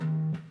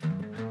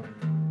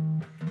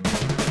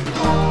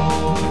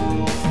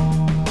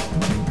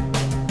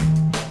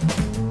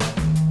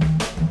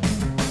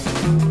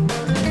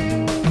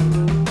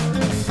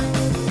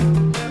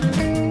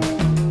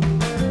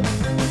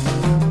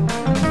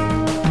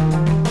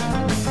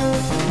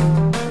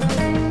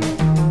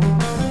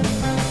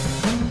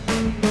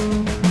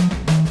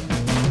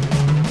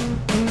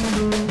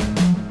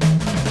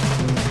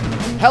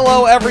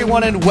Hello,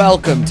 everyone, and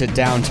welcome to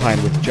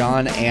Downtime with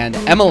John and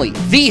Emily,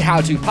 the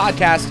how-to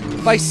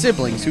podcast by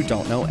siblings who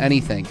don't know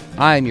anything.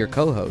 I'm your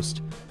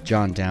co-host,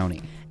 John Downey.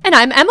 And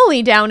I'm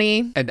Emily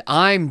Downey. And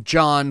I'm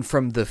John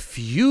from the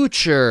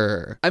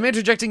future. I'm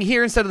interjecting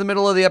here instead of the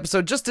middle of the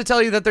episode just to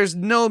tell you that there's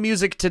no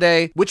music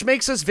today, which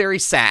makes us very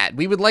sad.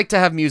 We would like to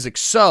have music.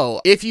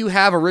 So if you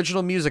have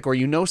original music or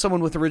you know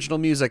someone with original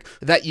music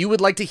that you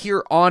would like to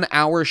hear on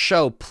our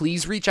show,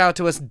 please reach out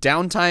to us,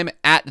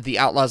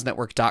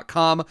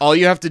 downtime@theoutlawsnetwork.com. All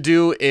you have to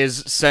do is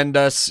send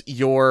us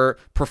your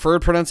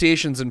preferred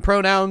pronunciations and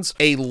pronouns,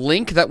 a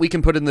link that we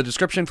can put in the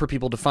description for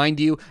people to find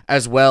you,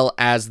 as well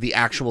as the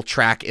actual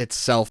track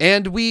itself.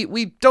 And we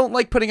don't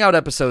like putting out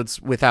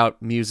episodes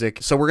without music,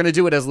 so we're going to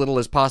do it as little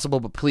as possible,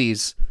 but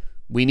please,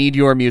 we need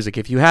your music.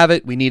 If you have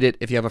it, we need it.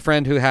 If you have a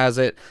friend who has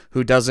it,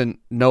 who doesn't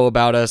know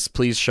about us,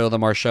 please show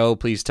them our show.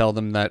 Please tell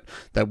them that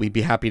we'd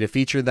be happy to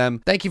feature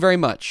them. Thank you very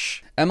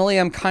much. Emily,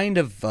 I'm kind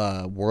of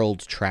a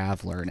world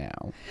traveler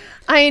now.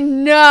 I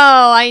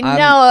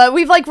know.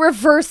 We've like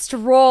reversed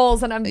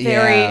roles, and I'm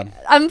a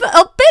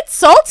bit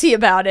salty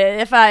about it.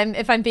 If I'm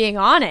being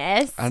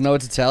honest, I don't know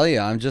what to tell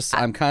you. I'm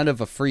kind of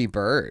a free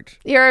bird.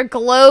 You're a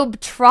globe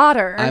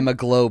trotter. I'm a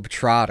globe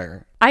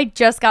trotter. I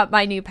just got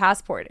my new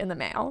passport in the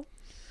mail.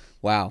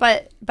 Wow.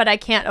 But I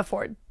can't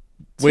afford.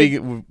 What are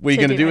you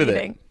gonna do with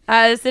it?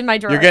 It's in my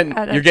drawer.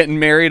 You're getting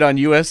married on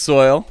U.S.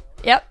 soil.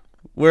 Yep.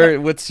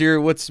 What's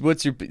your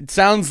it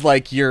sounds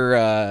like you're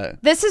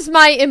This is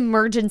my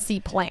emergency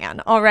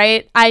plan, all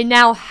right? I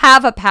now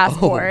have a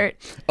passport.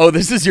 Oh,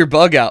 this is your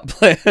bug out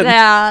plan.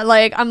 Yeah,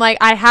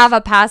 I have a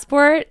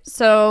passport,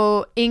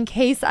 so in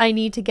case I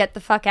need to get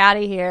the fuck out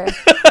of here,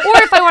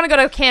 or if I want to go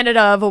to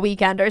Canada of a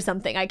weekend or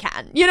something, I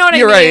can. You know what I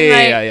mean? Right,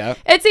 yeah.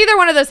 It's either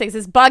one of those things.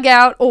 It's bug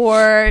out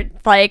or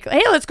like,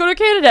 hey, let's go to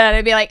Canada. And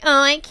I'd be like,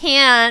 oh, I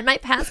can't. My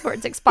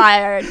passport's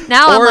expired.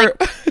 Now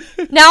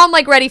I'm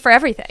like ready for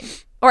everything.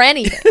 Or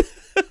anything.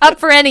 Up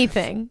for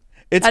anything.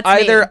 It's That's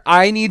either me.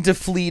 I need to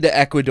flee to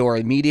Ecuador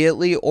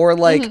immediately, or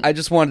I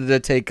just wanted to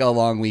take a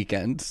long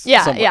weekend.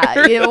 Yeah,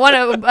 somewhere. yeah.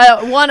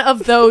 One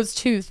of those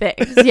two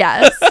things.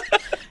 Yes.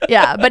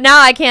 Yeah, but now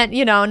I can't,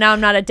 now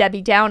I'm not a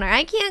Debbie Downer.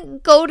 I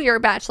can't go to your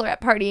bachelorette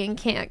party in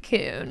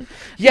Cancun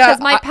because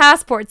my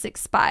passport's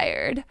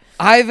expired.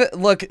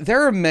 Look,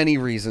 there are many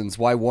reasons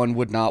why one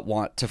would not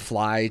want to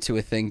fly to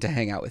a thing to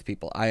hang out with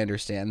people. I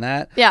understand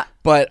that. Yeah.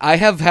 But I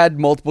have had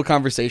multiple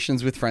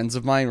conversations with friends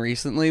of mine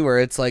recently where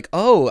it's like,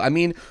 oh, I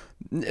mean,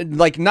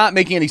 like not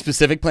making any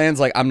specific plans.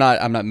 Like I'm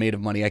not made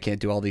of money. I can't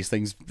do all these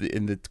things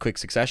in the quick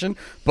succession.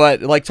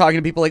 But like talking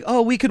to people like,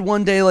 oh, we could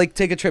one day like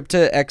take a trip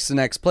to X and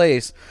X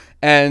place.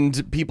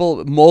 And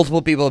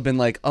multiple people have been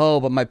like, oh,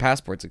 but my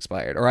passport's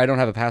expired, or I don't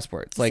have a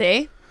passport. It's like,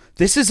 see?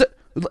 This is,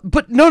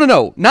 but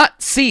no,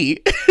 not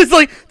C. It's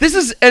like, this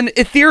is an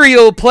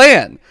ethereal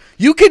plan.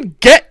 You can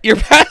get your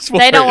passport.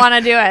 They don't want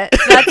to do it.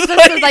 That's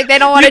just like they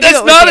don't want to do it.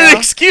 That's not an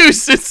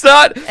excuse. It's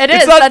not.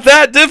 It's not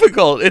that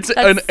difficult. It's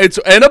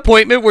an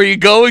appointment where you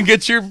go and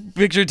get your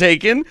picture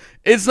taken.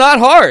 It's not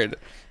hard.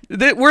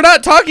 We're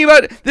not talking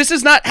about. This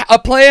is not a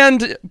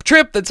planned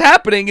trip that's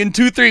happening in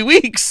 2-3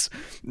 weeks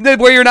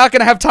where you're not going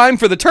to have time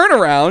for the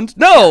turnaround.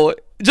 No.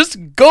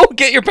 Just go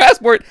get your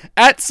passport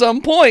at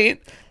some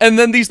point, and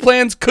then these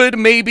plans could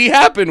maybe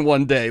happen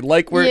one day.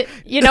 Like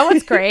you know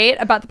what's great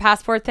about the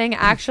passport thing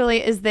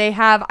actually is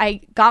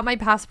I got my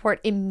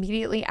passport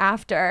immediately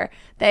after.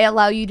 They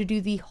allow you to do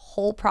the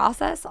whole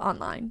process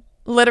online.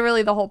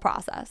 Literally the whole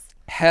process.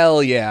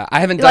 Hell yeah. I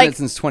haven't done it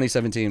since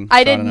 2017.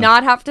 I did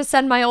not have to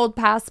send my old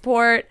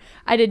passport.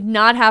 I did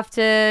not have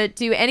to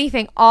do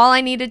anything. All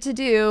I needed to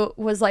do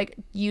was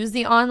use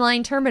the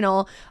online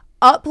terminal,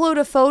 upload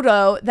a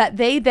photo that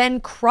they then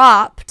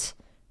cropped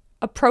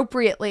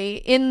appropriately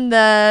in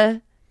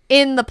the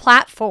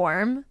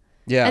platform.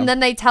 Yeah. And then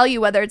they tell you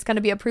whether it's going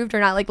to be approved or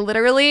not. Like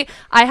literally,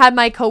 I had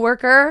my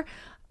coworker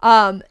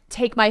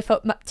take my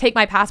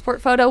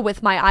passport photo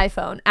with my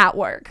iPhone at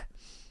work.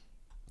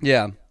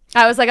 Yeah.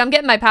 I was like, I'm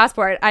getting my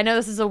passport. I know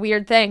this is a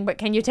weird thing, but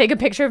can you take a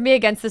picture of me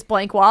against this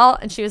blank wall?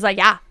 And she was like,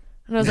 yeah.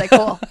 And I was like,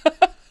 cool.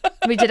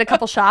 We did a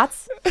couple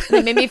shots.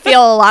 They made me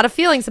feel a lot of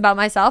feelings about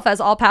myself, as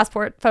all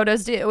passport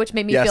photos do, which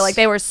made me feel like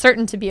they were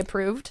certain to be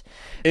approved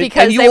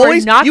because they were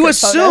not good photos. You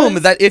assume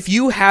that if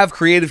you have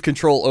creative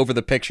control over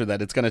the picture that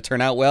it's going to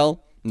turn out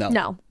well.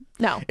 No.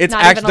 It's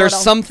actually there's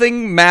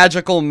something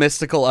magical,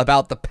 mystical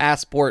about the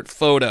passport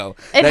photo.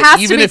 It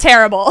has to be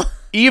terrible.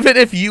 Even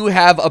if you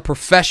have a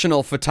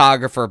professional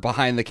photographer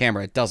behind the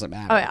camera, it doesn't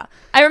matter. Oh yeah,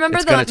 I remember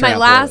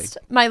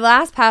my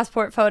last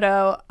passport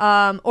photo,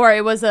 or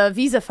it was a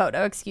visa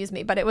photo, excuse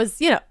me, but it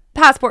was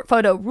passport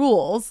photo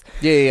rules.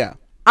 Yeah.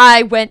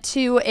 I went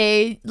to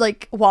a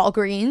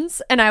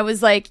Walgreens and I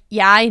was like,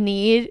 yeah, I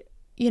need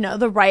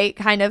the right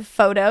kind of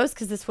photos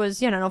because this was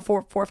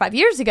 4 or 5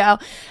 years ago.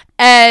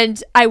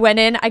 And I went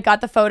in, I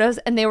got the photos,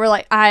 and they were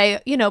like, I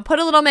put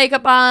a little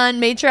makeup on,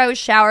 made sure I was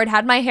showered,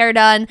 had my hair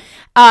done,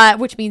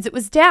 which means it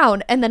was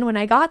down. And then when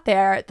I got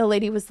there, the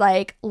lady was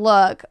like,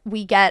 look,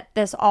 we get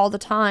this all the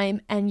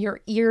time and your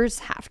ears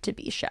have to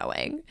be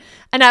showing.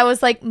 And I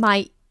was like,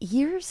 my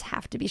ears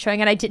have to be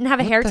showing, and I didn't have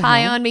a hair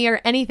tie on me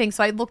or anything,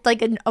 so I looked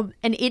like an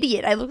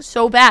idiot. I looked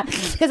so bad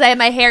because I had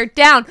my hair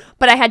down,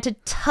 but I had to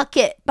tuck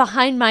it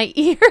behind my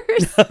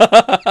ears.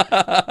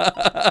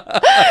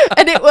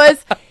 And it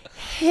was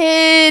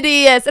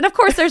hideous. And of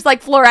course there's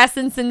like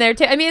fluorescence in there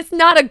too. I mean, it's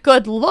not a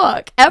good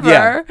look ever.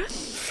 Yeah.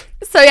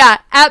 So yeah,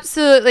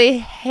 absolutely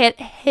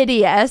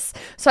hideous.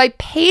 So I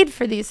paid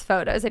for these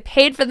photos. I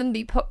paid for them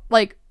to be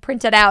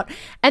printed out.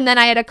 And then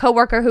I had a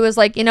coworker who was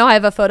like, I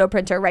have a photo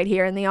printer right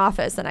here in the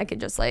office and I could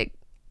just like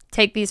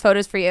take these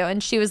photos for you.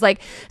 And she was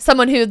like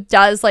someone who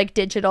does like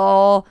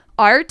digital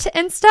art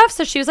and stuff.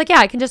 So she was like, yeah,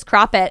 I can just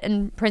crop it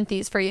and print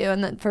these for you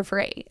and then for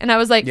free. And I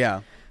was like,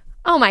 yeah.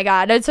 Oh my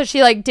God. And so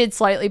she like did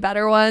slightly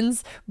better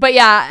ones. But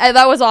yeah,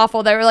 that was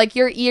awful. They were like,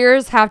 your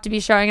ears have to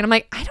be showing. And I'm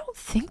like, I don't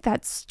think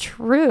that's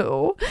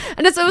true.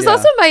 And it was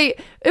also my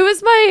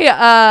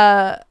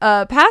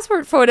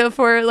passport photo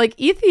for like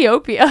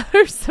Ethiopia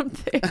or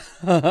something.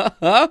 And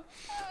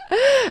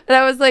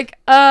I was like,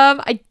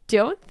 I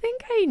don't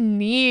think I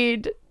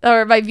need,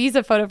 or my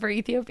visa photo for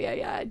Ethiopia.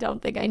 Yeah, I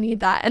don't think I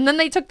need that. And then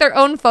they took their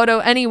own photo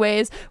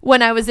anyways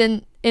when I was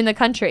in the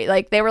country.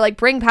 Like they were like,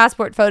 bring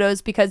passport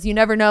photos because you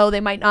never know,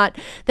 they might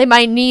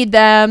need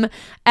them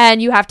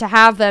and you have to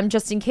have them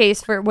just in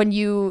case for when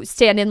you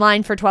stand in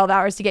line for 12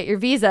 hours to get your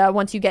visa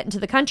once you get into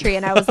the country.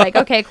 And I was like,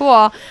 okay,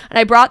 cool. And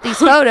I brought these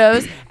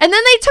photos and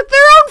then they took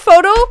their own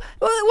photo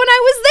when I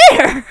was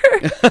there.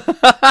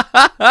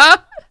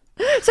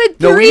 So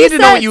no, we need to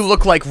know what you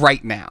look like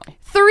right now.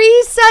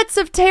 3 sets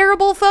of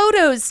terrible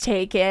photos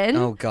taken.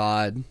 Oh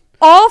God.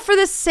 All for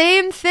the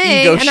same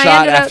thing. Ego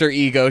shot after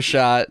ego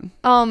shot.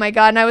 Oh my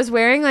God. And I was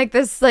wearing like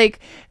this like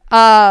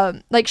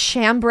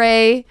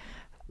chambray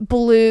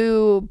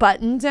blue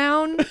button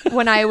down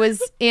when I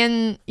was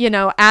in,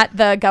 at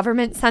the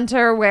government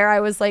center where I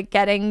was like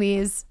getting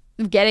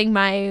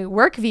my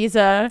work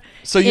visa.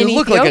 So you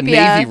look Ethiopia. like a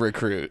Navy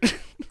recruit.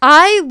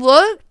 I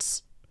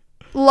looked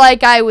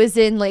like I was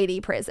in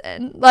lady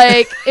prison.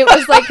 Like it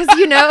was like, because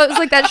it was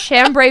like that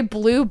chambray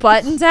blue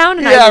button down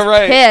and I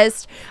was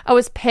pissed. I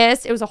was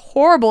pissed. It was a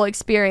horrible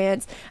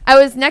experience. I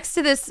was next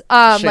to this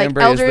like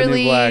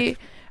elderly,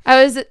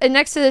 I was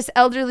next to this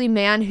elderly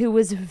man who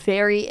was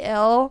very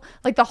ill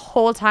like the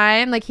whole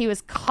time. Like he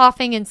was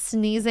coughing and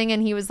sneezing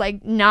and he was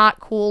like not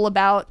cool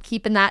about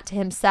keeping that to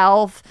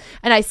himself.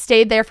 And I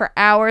stayed there for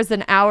hours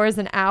and hours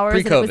and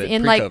hours. Pre-COVID,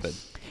 and it was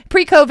in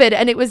pre-COVID,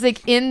 and it was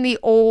like in the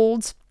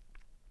old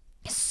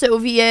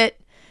Soviet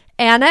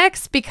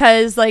annex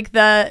because like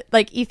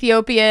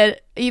Ethiopia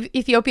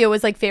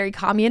was like very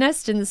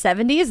communist in the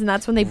 70s, and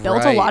that's when they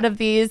built a lot of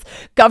these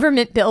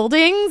government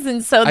buildings.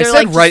 And so they're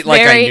I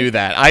knew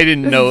that. I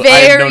didn't know.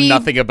 I know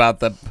nothing about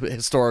the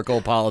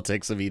historical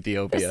politics of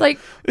Ethiopia. It's like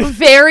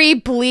very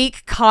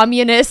bleak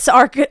communist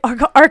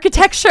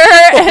architecture,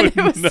 and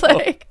it was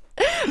like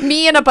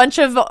me and a bunch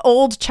of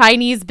old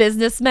Chinese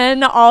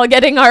businessmen all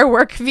getting our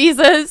work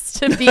visas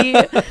to be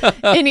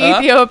in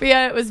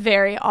Ethiopia. It was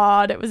very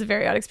odd. It was a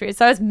very odd experience.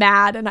 So I was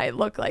mad, and I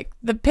look like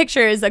the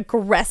picture is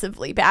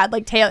aggressively bad.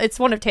 Like it's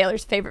one of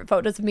Taylor's favorite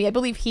photos of me. I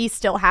believe he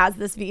still has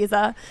this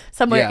visa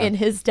somewhere in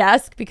his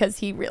desk because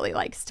he really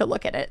likes to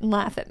look at it and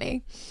laugh at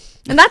me.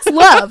 And that's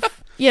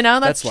love.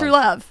 That's true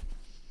love.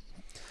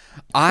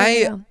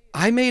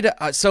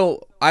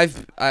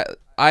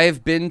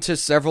 I've been to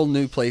several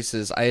new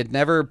places. I had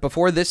never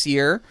before this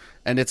year,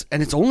 and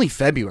it's only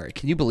February.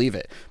 Can you believe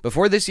it?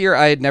 Before this year,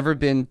 I had never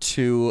been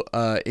to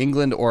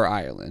England or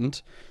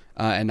Ireland,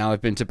 and now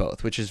I've been to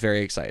both, which is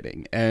very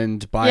exciting.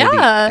 And by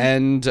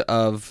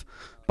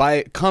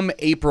come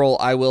April,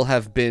 I will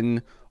have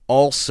been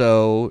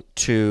also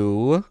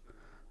to.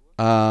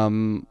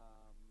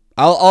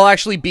 I'll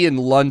actually be in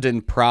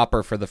London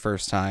proper for the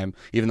first time,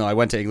 even though I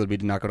went to England. We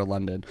did not go to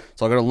London,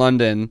 so I'll go to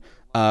London.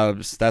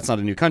 That's not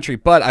a new country,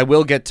 but I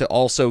will get to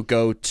also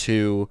go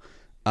to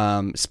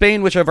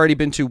Spain, which I've already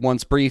been to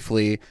once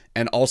briefly,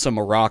 and also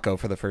Morocco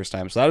for the first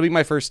time. So that'll be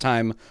my first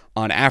time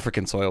on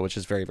African soil, which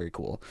is very, very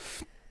cool.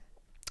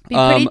 Be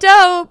pretty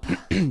dope.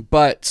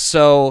 But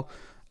so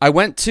I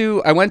went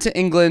to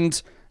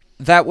England.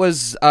 That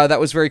was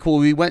very cool.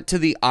 We went to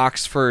the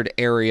Oxford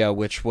area,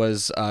 which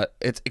was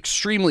it's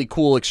extremely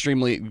cool,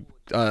 extremely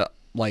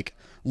like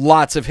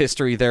lots of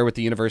history there with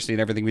the university and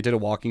everything. We did a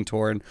walking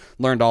tour and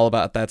learned all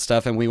about that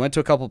stuff, and we went to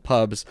a couple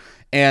pubs.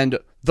 And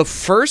the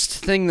first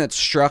thing that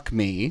struck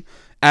me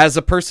as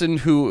a person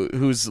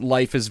whose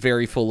life is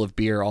very full of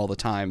beer all the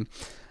time,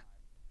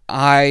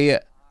 I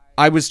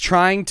was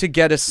trying to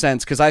get a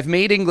sense, because I've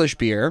made English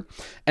beer,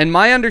 and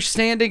my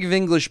understanding of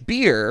English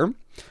beer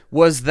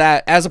was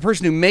that as a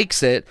person who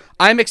makes it,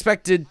 I'm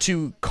expected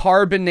to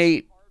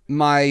carbonate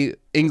my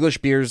English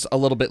beers a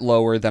little bit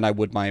lower than I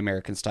would my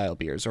American style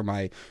beers or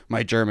my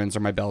Germans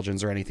or my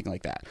Belgians or anything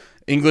like that.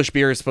 English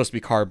beer is supposed to be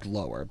carved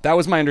lower. That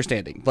was my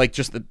understanding. Like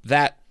just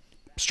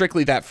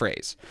strictly that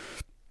phrase.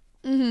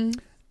 Mm-hmm.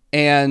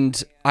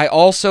 And I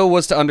also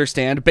was to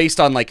understand, based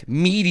on like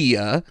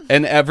media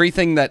and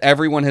everything that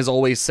everyone has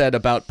always said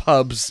about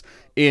pubs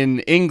in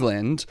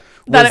England,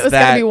 that it was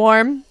going to be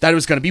warm. That it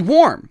was going to be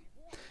warm.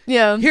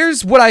 Yeah.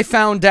 Here's what I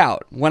found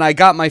out when I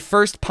got my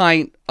first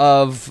pint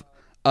of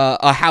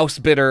a house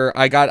bitter.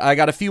 I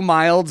got a few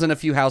milds and a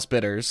few house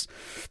bitters.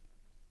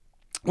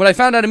 What I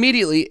found out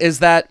immediately is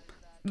that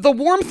the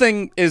warm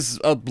thing is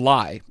a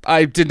lie.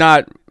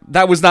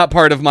 That was not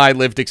part of my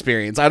lived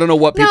experience. I don't know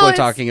what people are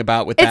talking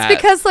about with that.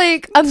 It's because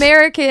like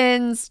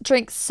Americans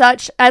drink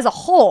such as a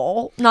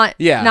whole, not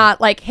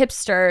like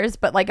hipsters,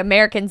 but like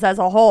Americans as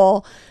a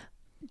whole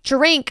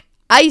drink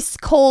ice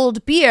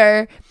cold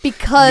beer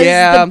because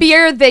the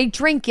beer they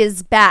drink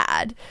is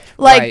bad.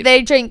 Like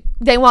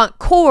they want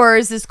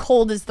Coors as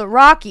cold as the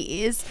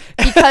Rockies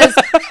because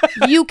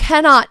you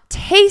cannot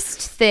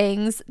taste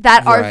things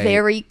that are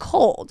very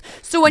cold.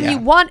 So when you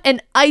want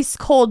an ice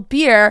cold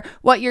beer,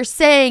 what you're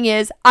saying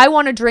is, I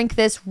want to drink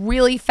this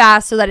really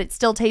fast so that it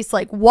still tastes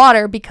like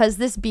water because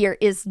this beer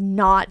is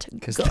not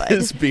good.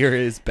 This beer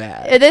is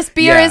bad. This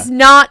beer is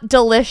not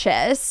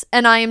delicious,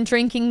 and I am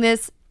drinking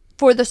this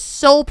for the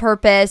sole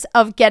purpose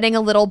of getting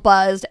a little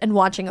buzzed and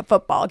watching a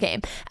football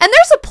game. And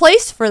there's a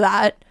place for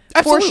that.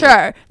 Absolutely. For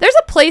sure. There's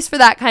a place for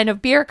that kind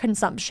of beer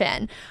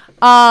consumption.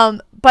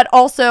 But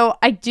also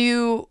I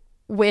do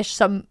wish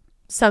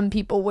some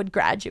people would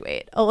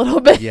graduate a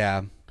little bit.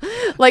 Yeah.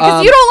 Like,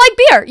 'cause you don't like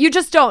beer. You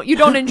just don't. You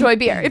don't enjoy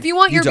beer. If you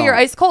want your beer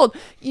ice cold,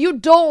 you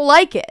don't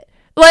like it.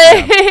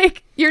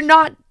 Like, you're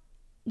not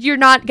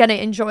going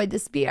to enjoy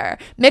this beer.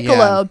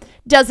 Michelob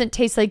doesn't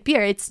taste like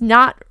beer. It's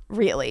not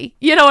really.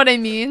 You know what I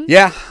mean?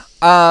 Yeah.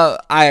 I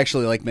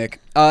actually like Mick.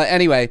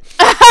 Anyway.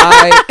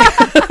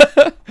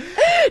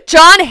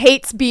 John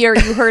hates beer.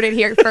 You heard it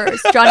here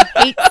first. John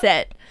hates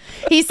it.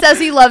 He says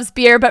he loves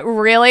beer, but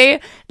really,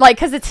 like,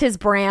 because it's his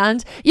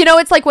brand. You know,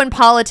 it's like when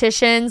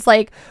politicians,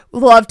 like,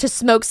 love to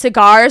smoke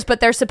cigars,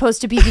 but they're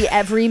supposed to be the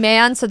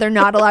everyman, so they're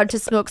not allowed to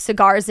smoke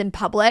cigars in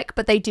public,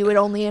 but they do it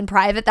only in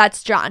private.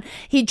 That's John.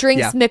 He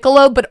drinks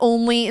Michelob, but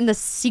only in the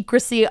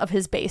secrecy of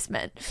his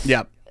basement.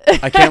 Yep.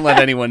 I can't let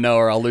anyone know,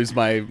 or I'll lose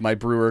my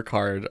brewer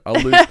card.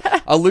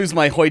 I'll lose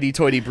my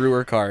hoity-toity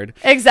brewer card.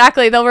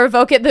 Exactly. They'll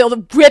revoke it.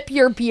 They'll rip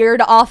your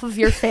beard off of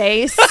your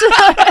face.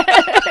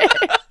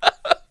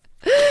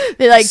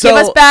 They're like,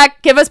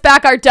 give us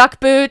back our duck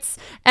boots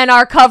and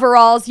our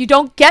coveralls. You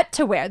don't get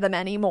to wear them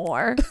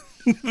anymore.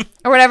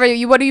 Or whatever.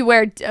 What do you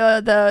wear?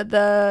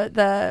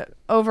 The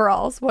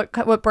overalls.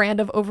 What brand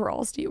of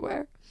overalls do you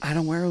wear? I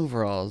don't wear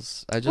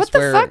overalls. I just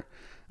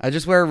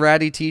wear a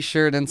ratty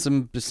t-shirt and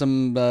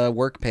some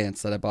work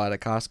pants that I bought at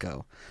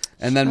Costco,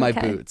 and then my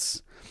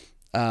boots.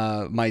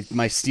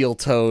 My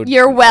steel-toed.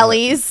 Your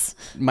wellies.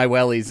 My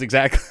wellies,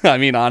 exactly. I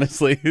mean,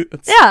 honestly.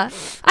 Yeah,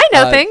 I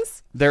know things.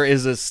 There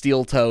is a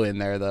steel toe in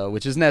there, though,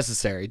 which is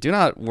necessary. Do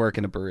not work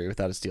in a brewery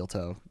without a steel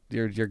toe.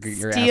 You're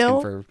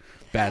asking for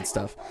bad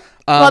stuff.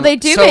 Well, they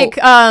do make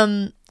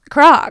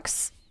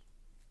Crocs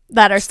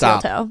that are steel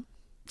toe.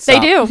 They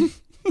do.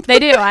 They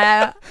do.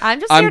 I'm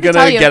just here to tell you. I'm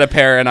gonna get a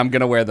pair and I'm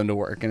gonna wear them to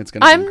work, and it's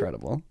gonna be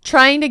incredible.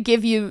 Trying to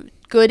give you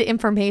good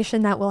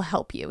information that will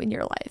help you in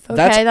your life. Okay,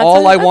 that's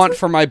all I want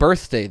for my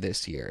birthday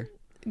this year.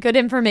 Good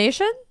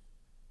information.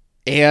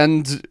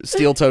 And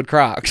steel-toed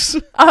Crocs.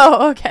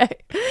 Oh, okay.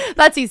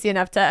 That's easy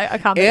enough to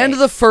accommodate. And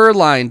the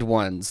fur-lined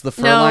ones. The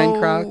fur-lined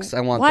Crocs.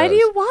 I want those. Why do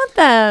you want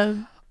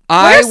them?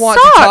 I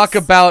want to talk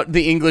about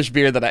the English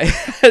beer that I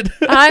had.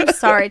 I'm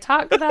sorry.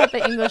 Talk about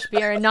the English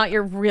beer and not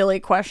your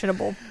really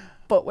questionable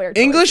footwear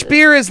choices. English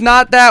beer is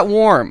not that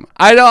warm.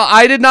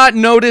 I did not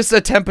notice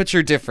a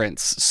temperature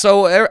difference.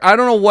 So I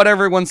don't know what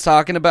everyone's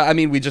talking about. I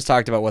mean, we just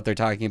talked about what they're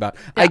talking about.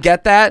 Yeah. I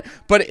get that,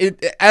 but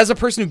as a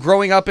person who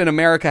growing up in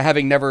America,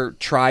 having never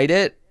tried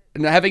it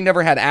and having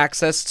never had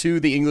access to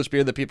the English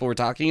beer that people were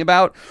talking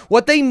about,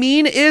 what they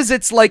mean is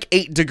it's like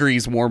 8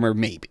 degrees warmer,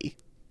 maybe.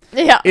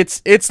 Yeah.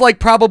 It's like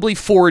probably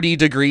 40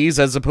 degrees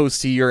as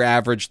opposed to your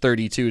average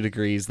 32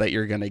 degrees that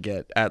you're going to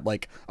get at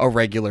like a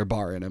regular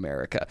bar in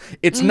America.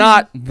 It's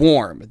not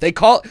warm.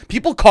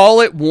 People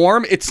call it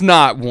warm. It's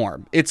not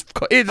warm. It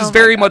is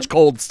very much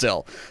cold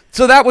still.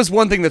 So that was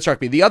one thing that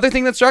struck me. The other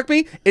thing that struck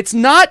me, it's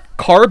not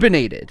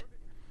carbonated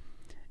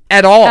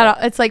at all.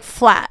 It's like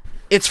flat.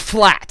 It's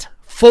flat.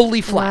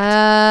 Fully flat.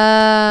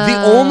 Wow.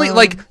 The only,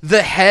 like,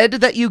 the head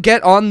that you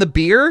get on the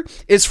beer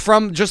is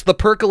from just the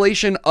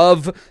percolation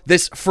of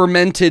this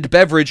fermented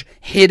beverage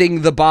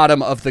hitting the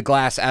bottom of the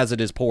glass as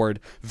it is poured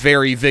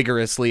very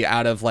vigorously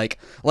out of, like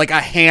a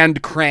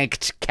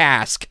hand-cranked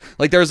cask.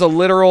 Like, there's a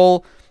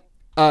literal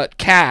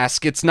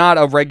cask. It's not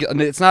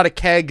a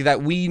keg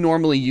that we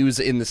normally use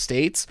in the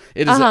States.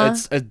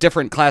 It's a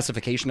different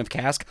classification of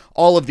cask.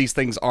 All of these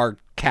things are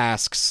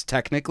casks,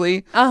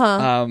 technically.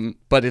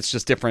 But it's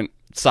just different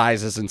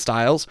sizes and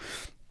styles,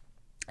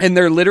 and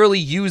they're literally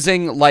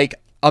using like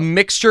a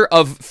mixture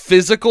of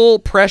physical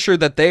pressure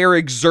that they are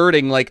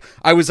exerting. Like,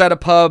 I was at a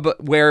pub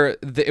where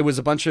it was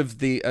a bunch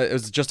of it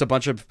was just a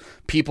bunch of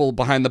people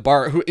behind the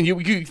bar who, and you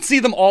could see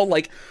them all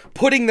like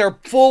putting their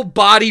full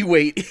body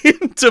weight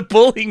into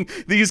pulling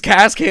these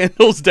cask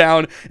handles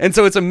down. And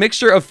so it's a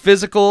mixture of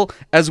physical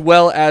as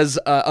well as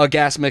a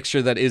gas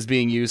mixture that is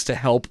being used to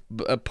help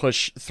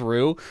push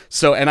through.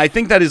 So, and I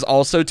think that is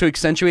also to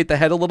accentuate the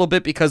head a little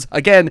bit because,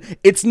 again,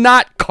 it's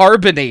not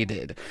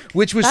carbonated,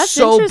 which was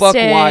so buck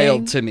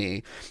wild to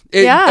me.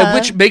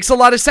 Which makes a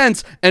lot of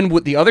sense.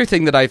 And the other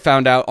thing that I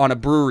found out on a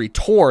brewery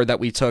tour that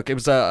we took, it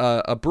was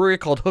a brewery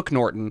called Hook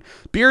Norton.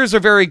 Beers are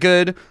very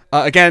good.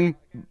 Again,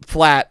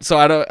 flat. So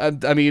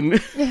I mean,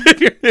 if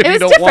you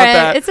don't want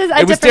that, it's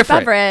a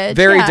different beverage.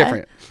 Very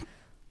different.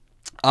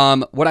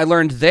 What I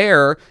learned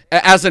there,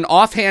 as an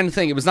offhand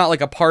thing, it was not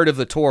like a part of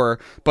the tour,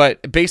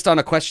 but based on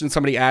a question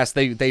somebody asked,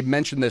 they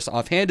mentioned this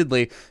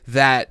offhandedly,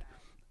 that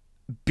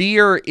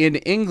beer in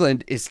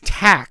England is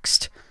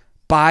taxed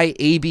by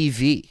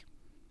ABV.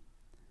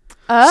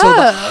 So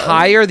the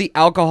higher the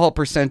alcohol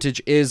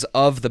percentage is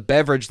of the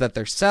beverage that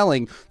they're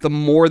selling, the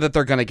more that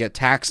they're going to get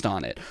taxed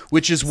on it,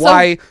 which is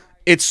why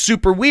it's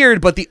super weird.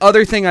 But the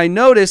other thing I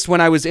noticed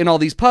when I was in all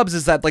these pubs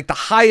is that like the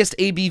highest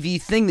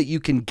ABV thing that you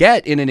can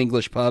get in an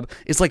English pub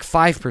is like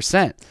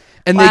 5%.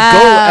 And they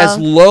go as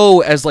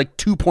low as like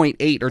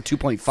 2.8 or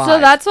 2.5.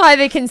 So that's why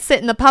they can sit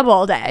in the pub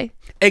all day.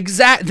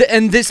 Exactly.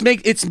 And this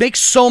makes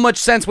so much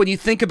sense when you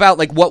think about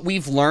like what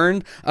we've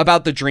learned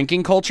about the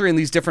drinking culture in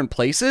these different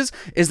places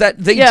is that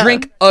they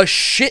drink a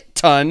shit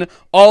ton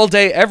all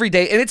day, every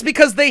day. And it's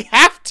because they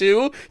have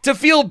to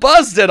feel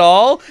buzzed at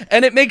all.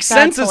 And it makes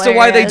sense as to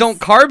why they don't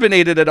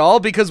carbonate it at all,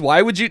 because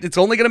why would you? It's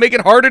only going to make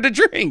it harder to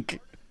drink.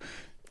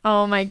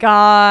 Oh my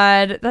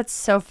God. That's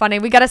so funny.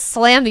 We got to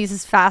slam these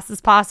as fast as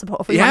possible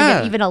if we want to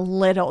get even a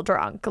little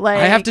drunk. Like,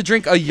 I have to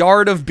drink a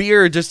yard of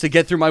beer just to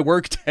get through my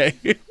workday.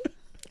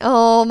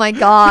 Oh my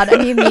God. I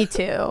mean, me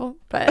too.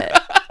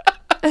 But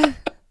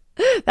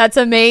that's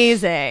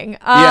amazing.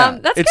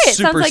 That's great. It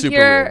sounds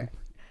like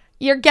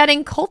you're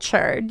getting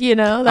cultured, you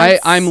know?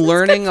 I'm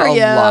learning a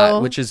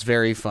lot, which is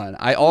very fun.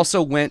 I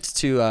also went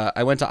to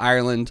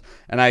Ireland,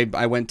 and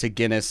I went to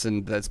Guinness,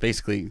 and that's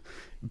basically...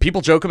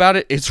 People joke about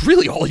it. It's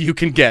really all you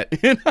can get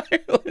in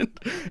Ireland.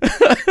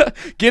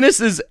 Guinness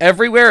is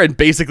everywhere and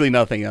basically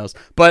nothing else.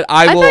 But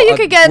I thought you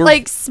could get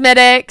like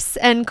Smithwick's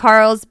and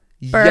Carlsberg.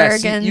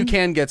 Yes, you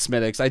can get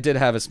Smithwick's. I did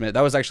have a Smithwick's.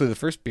 That was actually the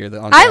first beer that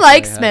I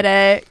like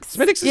Smithwick's.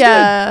 Smithwick's is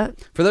good.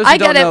 For those who don't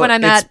know, get it when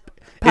I'm at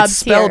pubs. It's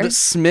spelled here.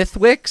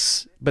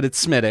 Smithwick's, but it's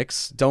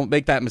Smithwick's. Don't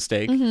make that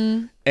mistake.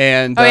 Mm-hmm.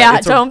 And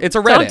it's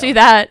a red ale. Don't do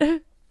that.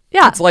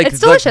 Yeah, it's like it's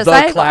delicious.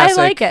 The classic, I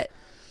like it.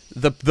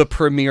 The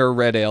premier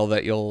red ale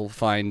that you'll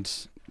find.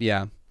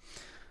 Yeah,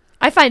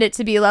 I find it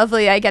to be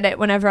lovely. I get it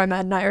whenever I'm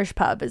at an Irish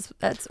pub.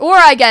 Or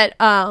I get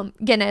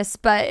Guinness,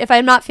 but if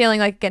I'm not feeling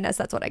like Guinness,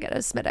 that's what I get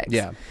is Smithwick's.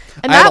 Yeah,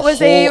 and that was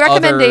a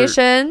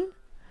recommendation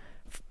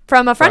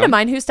from a friend of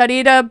mine who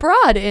studied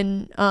abroad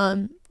in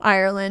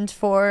Ireland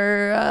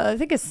for I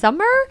think a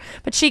summer.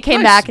 But she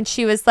came back and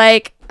she was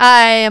like,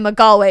 "I am a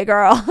Galway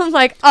girl." I'm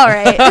like, "All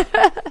right."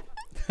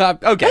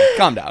 Okay,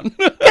 calm down.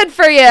 Good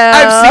for you.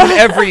 I've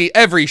seen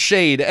every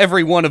shade,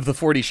 every one of the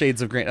 40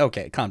 shades of green.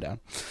 Okay, calm down.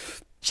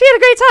 She had a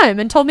great time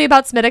and told me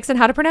about Smithwick's and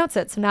how to pronounce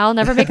it, so now I'll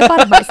never make fun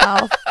of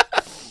myself.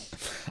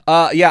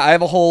 Yeah, I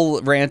have a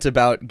whole rant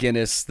about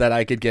Guinness that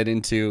I could get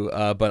into,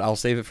 but I'll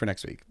save it for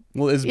next week.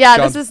 Well, this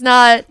is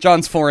not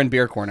John's Foreign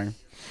Beer Corner.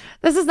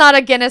 This is not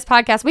a Guinness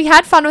podcast. We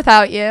had fun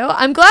without you.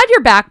 I'm glad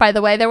you're back, by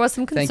the way. There was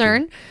some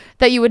concern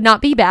that you would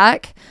not be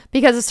back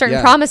because of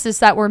certain promises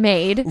that were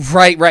made.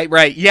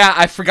 Right. Yeah,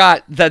 I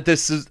forgot that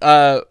this is,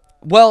 well,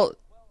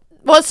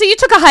 so you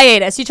took a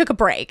hiatus. You took a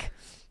break.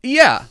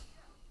 Yeah.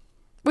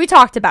 We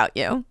talked about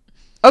you.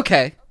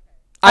 Okay.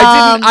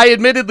 I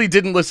admittedly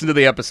didn't listen to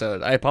the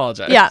episode. I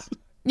apologize.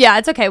 Yeah,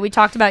 it's okay. We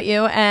talked about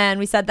you, and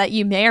we said that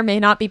you may or may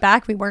not be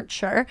back. We weren't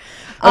sure.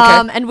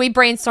 Okay. And we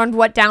brainstormed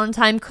what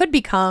downtime could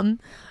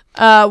become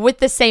with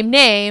the same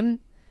name.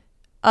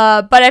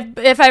 But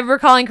if I'm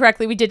recalling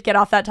correctly, we did get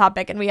off that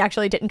topic, and we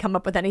actually didn't come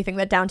up with anything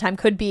that downtime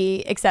could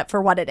be except for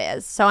what it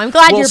is. So I'm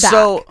glad you're back.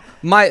 So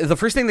the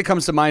first thing that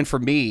comes to mind for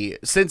me,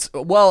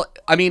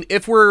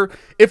 if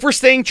we're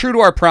staying true to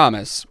our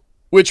promise,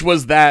 which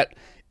was that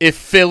if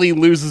Philly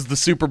loses the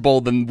Super Bowl,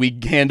 then we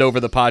hand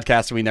over the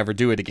podcast and we never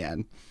do it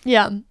again.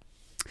 Yeah.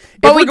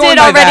 But we did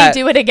already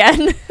do it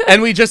again.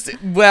 And we just,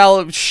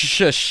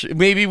 shush.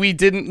 Maybe we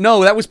didn't.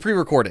 No, that was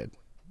pre-recorded.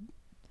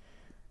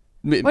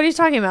 What are you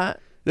talking about?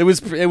 It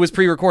was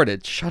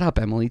pre-recorded. Shut up,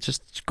 Emily.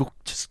 Just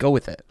go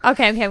with it.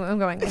 Okay, I'm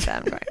going with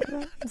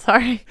that.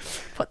 Sorry.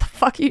 What the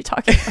fuck are you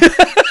talking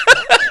about?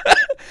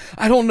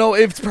 I don't know.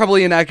 It's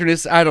probably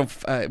anachronistic. I don't.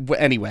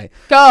 Anyway.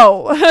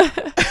 Go.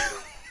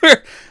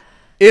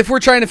 if we're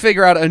trying to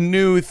figure out a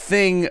new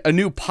thing, a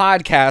new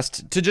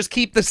podcast to just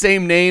keep the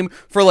same name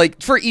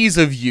for ease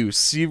of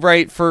use,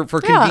 right? For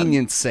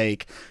convenience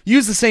sake,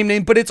 use the same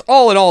name, but it's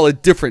all in all a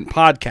different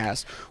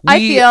podcast. I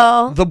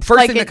feel the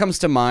first thing that comes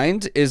to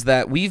mind is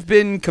that we've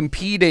been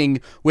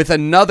competing with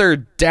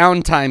another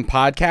Downtime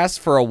podcast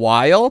for a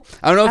while.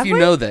 I don't know if you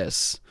know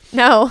this.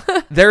 No.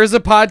 There is a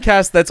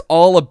podcast that's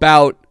all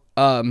about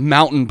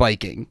mountain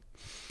biking.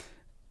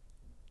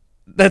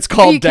 That's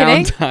called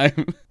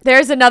Downtime.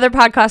 There's another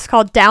podcast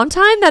called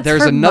Downtime.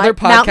 There's another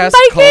podcast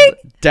called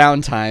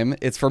Downtime.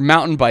 It's for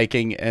mountain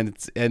biking, and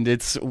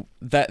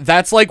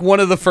that's like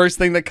one of the first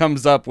thing that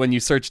comes up when you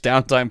search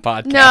Downtime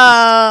podcast. No,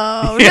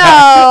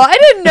 I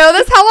didn't know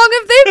this. How long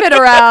have they been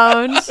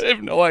around? I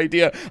have no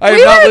idea. I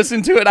have not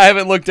listened to it. I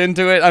haven't looked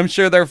into it. I'm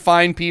sure they're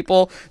fine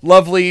people,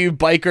 lovely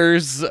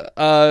bikers,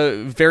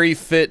 very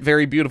fit,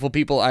 very beautiful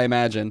people, I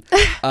imagine.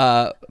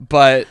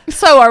 But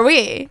so are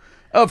we.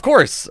 Of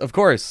course.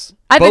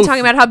 I've been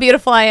talking about how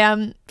beautiful I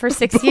am for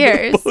 6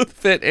 years. Both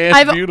fit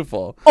and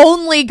beautiful.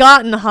 Only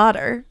gotten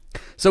hotter.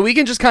 So we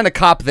can just kind of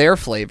cop their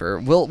flavor.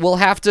 We'll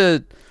have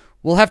to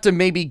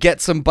maybe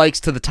get some bikes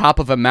to the top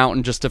of a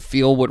mountain just to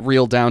feel what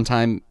real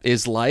Downtime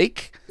is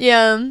like.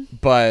 Yeah.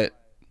 But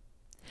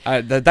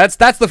that's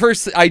the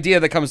first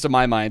idea that comes to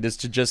my mind is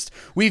to just,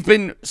 we've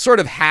been sort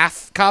of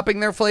half copying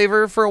their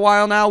flavor for a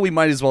while now. We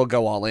might as well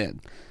go all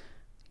in.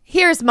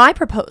 Here's my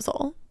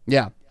proposal.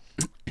 Yeah.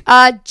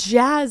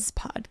 Jazz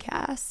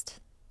podcast.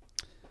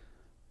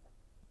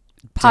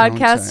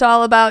 Podcast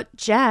all about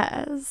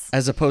jazz.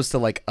 As opposed to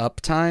like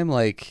uptime,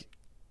 like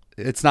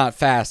it's not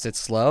fast, it's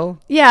slow?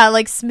 Yeah,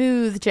 like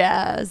smooth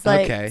jazz.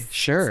 Like, okay,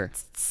 sure.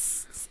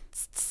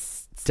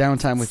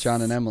 Downtime with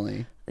John and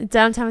Emily.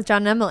 Downtime with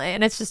John and Emily.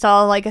 And it's just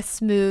all like a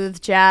smooth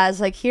jazz.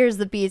 Like here's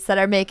the beats that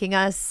are making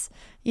us,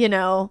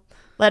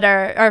 that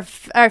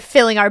are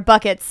filling our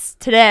buckets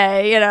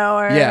today,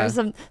 or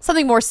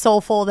something more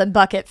soulful than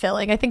bucket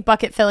filling. I think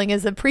bucket filling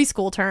is a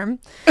preschool term.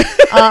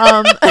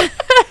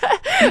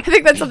 I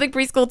think that's something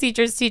preschool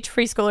teachers teach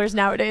preschoolers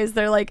nowadays.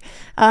 They're like,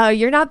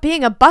 you're not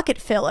being a bucket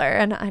filler.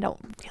 And I don't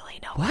really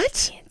know what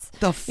it means.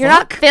 The fuck? You're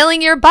not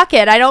filling your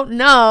bucket. I don't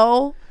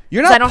know.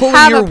 You're not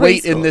pulling your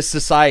weight in this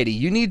society.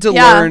 You need to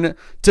learn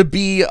to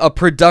be a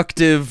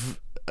productive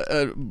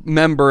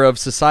member of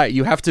society.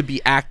 You have to be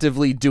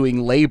actively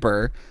doing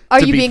labor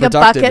to be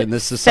productive in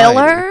this society.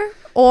 Filler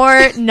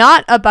or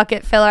not a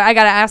bucket filler? I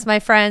gotta ask my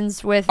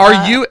friends with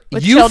you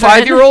children.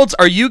 5-year-olds,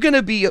 are you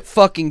gonna be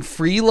fucking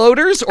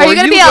freeloaders, or are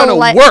you gonna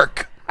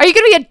work? Are you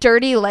gonna be a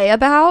dirty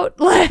layabout?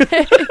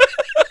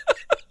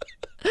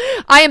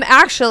 I am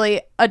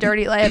actually a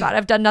dirty layabout.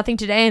 I've done nothing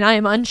today and I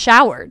am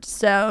unshowered,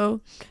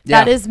 so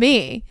that is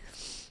me.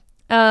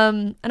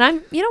 And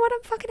I'm,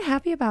 I'm fucking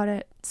happy about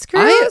it.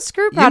 Screw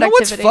productivity. You know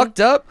what's fucked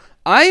up?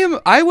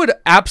 I would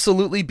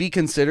absolutely be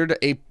considered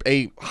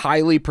a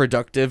highly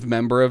productive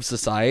member of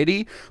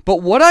society,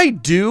 but what I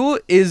do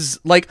is,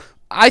 like,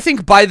 I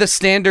think by the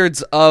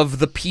standards of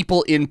the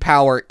people in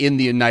power in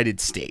the United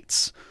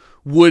States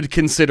would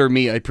consider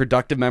me a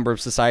productive member of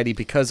society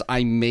because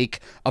I make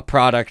a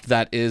product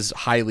that is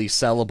highly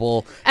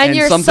sellable. And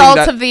you're salt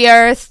of the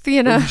earth,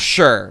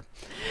 Sure.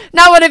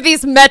 Not one of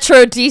these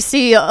Metro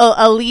DC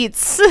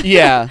elites.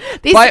 Yeah.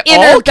 These by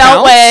inner all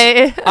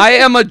beltway. Counts, I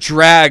am a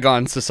drag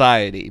on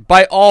society.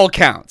 By all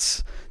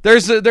counts.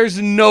 There's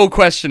no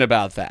question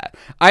about that.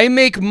 I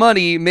make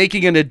money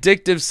making an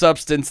addictive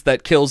substance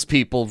that kills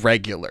people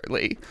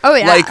regularly. Oh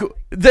yeah.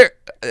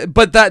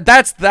 But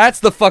that's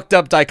the fucked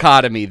up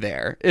dichotomy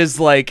there is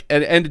like,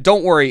 and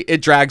don't worry,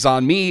 it drags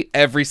on me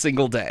every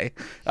single day.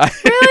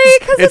 Really?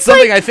 Because it's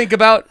something I think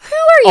about.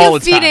 Who are you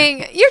feeding?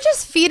 You're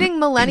just feeding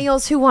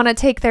millennials who want to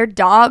take their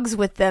dogs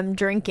with them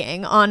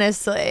drinking,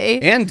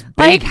 honestly. And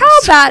babies.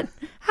 Like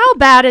how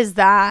bad is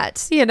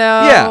that?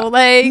 Yeah.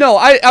 Like, no,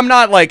 I'm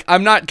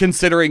not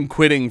considering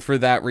quitting for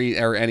that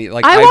or any,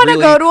 like, I want to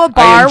go to a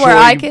bar where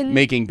I can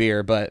making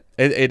beer, but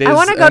it is. I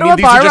want to go to a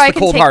bar where I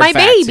can take my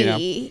facts,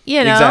 baby.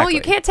 Exactly.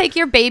 You can't take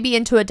your baby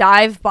into a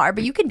dive bar,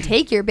 but you can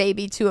take your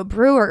baby to a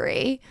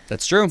brewery.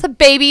 That's true. It's a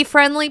baby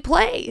friendly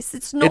place.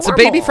 It's normal. It's a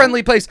baby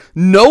friendly place.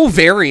 No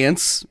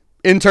variance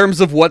in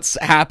terms of what's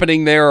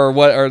happening there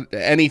or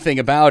anything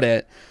about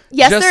it.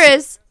 Yes, there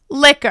is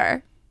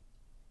liquor.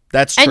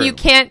 That's true.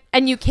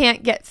 And you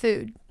can't get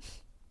food.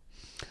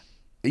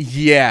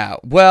 Yeah.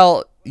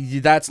 Well,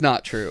 that's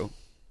not true.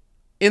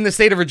 In the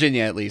state of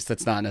Virginia, at least,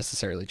 that's not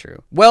necessarily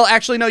true. Well,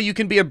 actually, no, you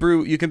can be a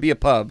pub. You can be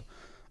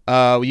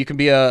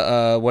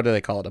a what do they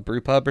call it? A brew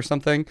pub or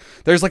something.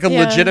 There's like a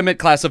legitimate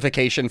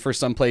classification for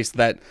some place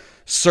that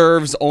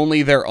serves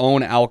only their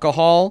own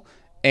alcohol,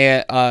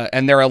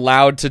 and they're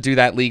allowed to do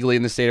that legally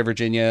in the state of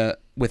Virginia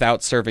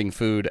without serving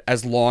food,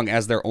 as long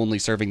as they're only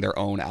serving their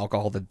own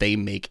alcohol that they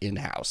make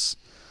in-house.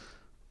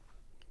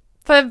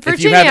 But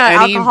Virginia if you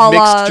have any alcohol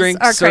mixed laws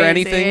drinks are crazy. or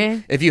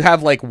anything, if you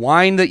have like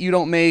wine that you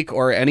don't make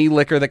or any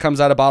liquor that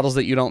comes out of bottles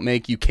that you don't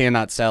make, you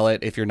cannot sell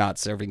it if you're not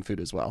serving food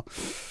as well.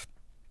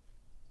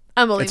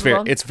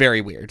 Unbelievable. It's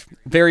very weird.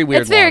 Very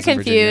weird. It's very laws in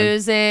Virginia.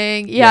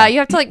 confusing. Yeah, you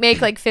have to like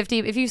make like 50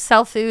 if you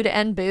sell food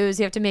and booze,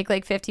 you have to make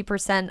like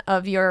 50%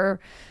 of your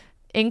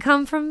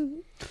income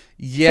from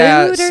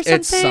Yeah, food or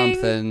it's something?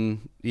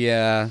 something.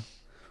 Yeah.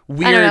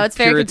 Weird I don't know, it's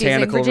very confusing.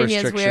 puritanical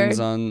Virginia's restrictions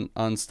weird.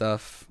 on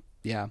stuff.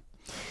 Yeah.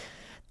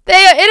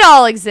 It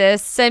all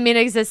exists. I mean, it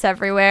exists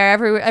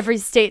everywhere. Every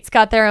state's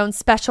got their own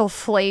special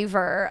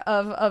flavor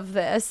of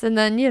this. And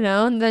then,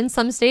 and then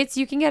some states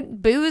you can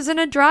get booze in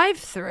a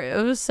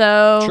drive-through.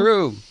 So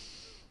True.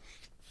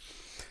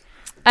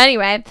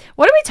 Anyway,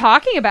 what are we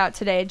talking about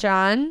today,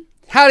 John?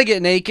 How to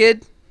get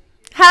naked.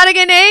 How to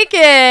get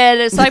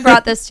naked. So I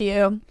brought this to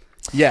you.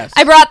 Yes.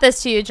 I brought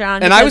this to you,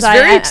 John. And I was because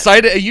very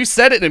excited. You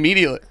said it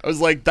immediately. I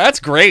was like, that's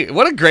great.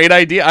 What a great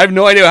idea. I have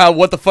no idea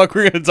what the fuck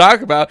we're going to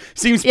talk about.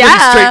 Seems pretty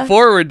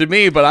straightforward to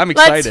me, but I'm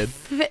excited.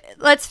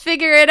 Let's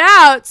figure it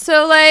out.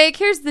 So, like,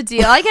 here's the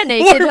deal. I get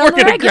naked we're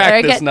going to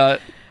crack this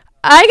nut.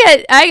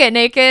 I get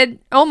naked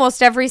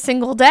almost every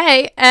single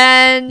day.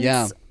 And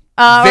yeah.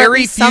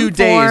 Very few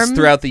days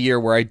throughout the year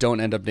where I don't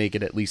end up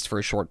naked, at least for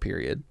a short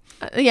period.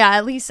 Yeah,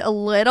 at least a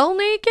little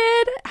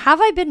naked.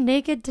 Have I been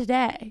naked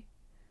today?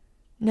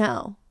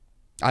 No.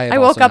 I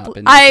woke up.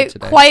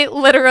 Quite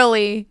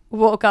literally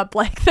woke up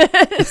like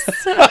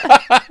this.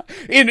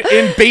 in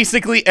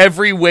basically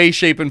every way,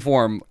 shape, and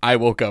form, I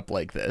woke up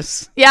like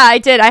this. Yeah, I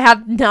did. I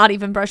have not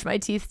even brushed my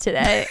teeth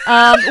today. We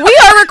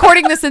are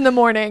recording this in the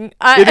morning.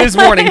 It is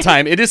morning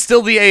time. It is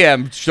still the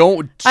AM.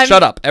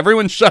 Shut up.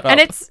 Everyone shut up. And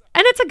it's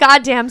a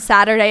goddamn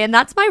Saturday, and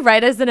that's my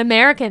right as an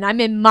American.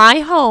 I'm in my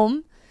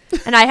home.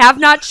 And I have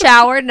not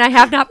showered, and I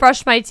have not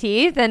brushed my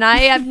teeth, and I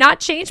have not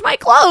changed my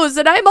clothes,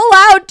 and I'm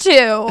allowed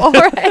to. All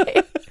right,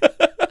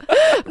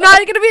 I'm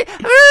not gonna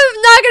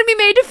be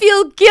made to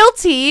feel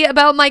guilty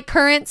about my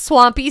current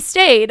swampy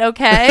state.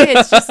 Okay,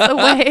 it's just the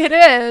way it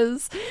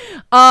is.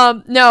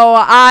 No,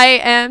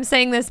 I am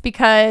saying this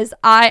because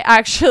I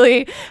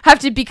actually have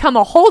to become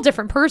a whole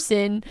different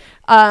person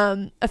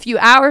a few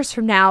hours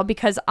from now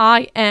because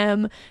I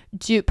am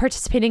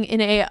participating in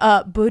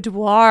a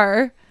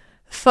boudoir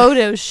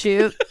photo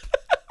shoot.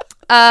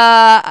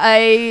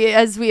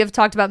 As we have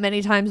talked about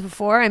many times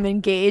before, I'm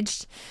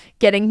engaged,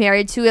 getting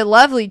married to a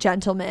lovely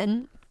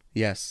gentleman.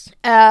 Yes.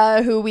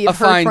 Who we have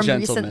heard from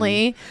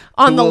recently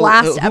on the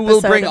last episode. Who will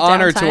bring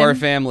honor Downtime. to our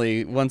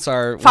family once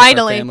our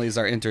families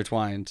are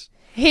intertwined.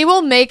 He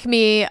will make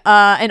me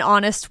an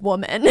honest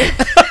woman.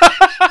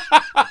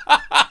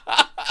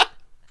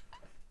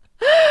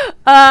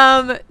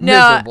 No.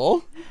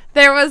 Miserable.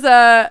 There was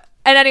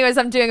And anyways,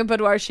 I'm doing a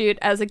boudoir shoot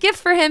as a gift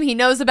for him. He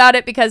knows about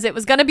it because it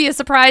was going to be a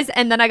surprise.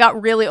 And then I got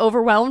really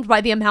overwhelmed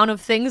by the amount of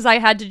things I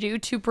had to do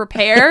to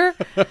prepare.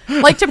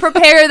 Like to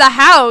prepare the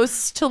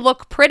house to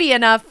look pretty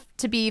enough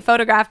to be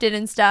photographed in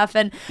and stuff.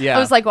 And I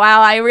was like,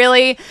 wow,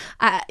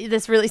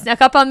 this really snuck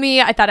up on me.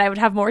 I thought I would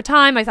have more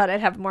time. I thought I'd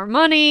have more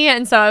money.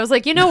 And so I was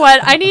like, you know what?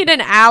 I need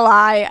an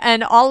ally.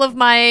 And all of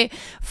my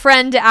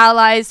friend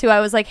allies who I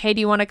was like, hey, do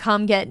you want to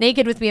come get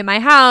naked with me in my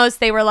house?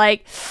 They were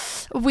like,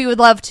 we would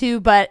love to,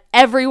 but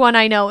everyone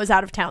I know is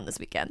out of town this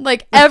weekend.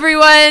 Like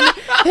everyone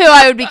who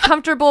I would be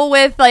comfortable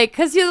with, like,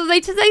 because they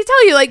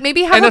tell you, like,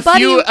 maybe have a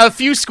buddy. A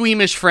few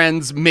squeamish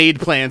friends made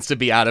plans to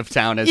be out of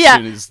town as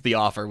soon as the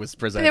offer was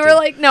presented. They were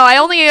like, no, I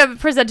only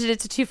presented it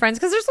to 2 friends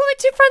because there's only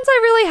 2 friends I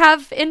really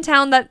have in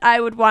town that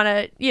I would want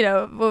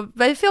to,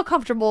 I feel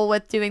comfortable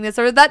with doing this,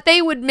 or that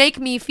they would make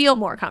me feel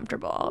more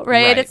comfortable,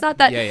 right? It's not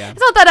that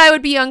it's not that I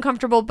would be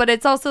uncomfortable, but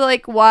it's also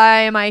like, why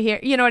am I here?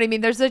 You know what I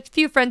mean? There's a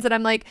few friends that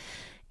I'm like,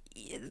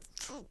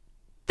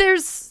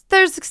 there's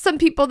some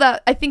people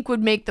that I think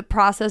would make the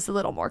process a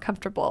little more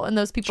comfortable, and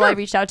those people I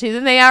reached out to,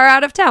 then they are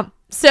out of town.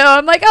 So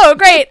I'm like, oh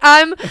great,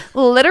 I'm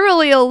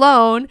literally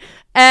alone,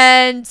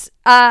 and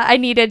I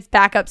needed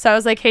backup. So I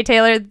was like, hey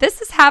Taylor,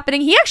 this is happening.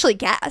 He actually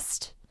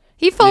guessed.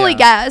 He fully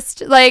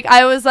guessed. Like,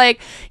 I was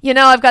like,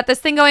 I've got this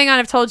thing going on.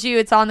 I've told you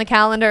it's on the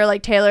calendar.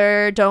 Like,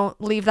 Taylor,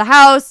 don't leave the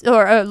house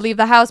or leave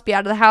the house, be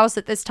out of the house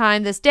at this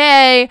time, this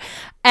day.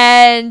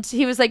 And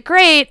he was like,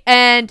 great.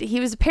 And he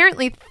was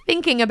apparently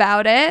thinking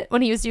about it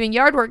when he was doing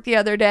yard work the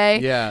other day.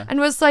 Yeah. And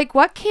was like,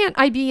 what can't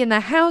I be in the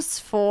house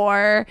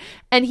for?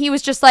 And he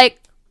was just like,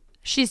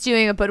 she's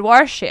doing a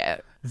boudoir shoot.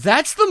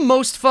 That's the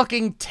most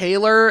fucking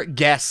Taylor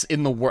guess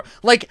in the world.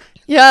 Like,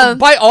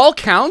 by all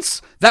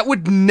counts, that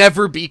would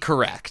never be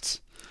correct.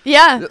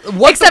 Yeah.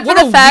 Except for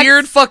the fact,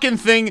 weird fucking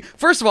thing.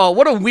 First of all,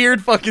 what a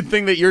weird fucking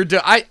thing that you're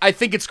doing. I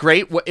think it's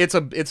great. It's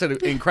an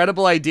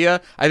incredible idea.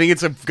 I think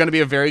it's going to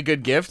be a very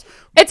good gift.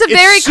 It's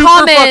very super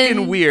common.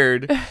 Fucking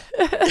weird.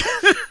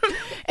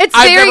 It's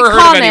I've very never heard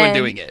common. of anyone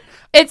doing it.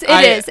 It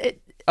is.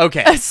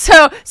 Okay.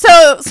 So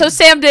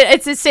Sam did.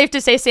 It's safe to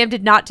say Sam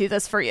did not do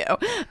this for you.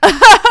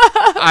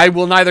 I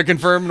will neither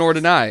confirm nor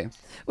deny.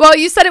 Well,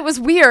 you said it was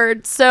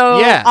weird,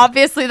 so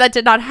obviously that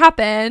did not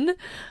happen.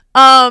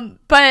 But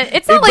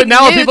it's not like. But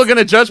now are people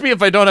gonna judge me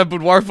if I don't have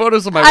boudoir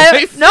photos of my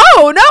wife? No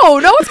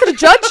one's gonna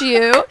judge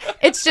you.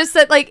 It's just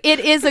that like it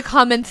is a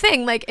common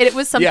thing. Like it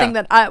was something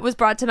that was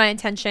brought to my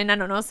attention. I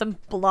don't know, some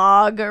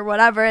blog or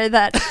whatever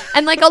that,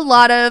 and like a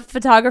lot of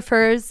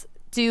photographers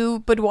do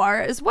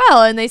boudoir as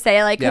well, and they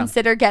say like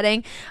consider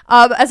getting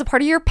as a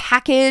part of your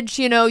package,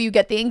 you know, you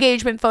get the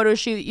engagement photo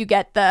shoot, you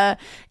get the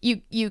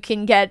you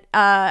can get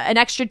an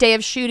extra day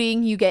of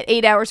shooting, you get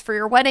 8 hours for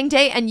your wedding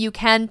day, and you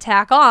can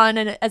tack on,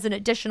 and as an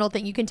additional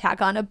thing you can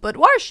tack on a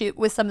boudoir shoot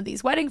with some of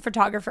these wedding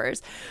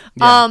photographers.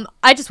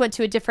 I just went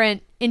to a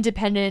different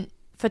independent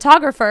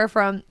photographer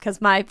because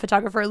my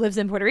photographer lives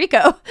in Puerto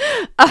Rico,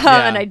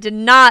 and I did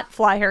not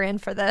fly her in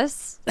for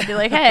this. I'd be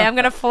like, hey, I'm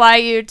gonna fly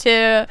you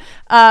to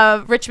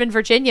Richmond,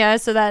 Virginia,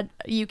 so that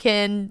you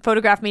can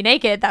photograph me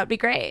naked. That would be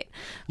great.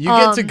 You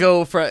get to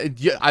go from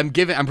I'm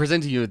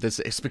presenting you with this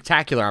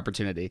spectacular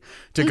opportunity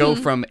to go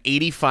from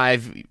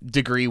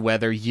 85-degree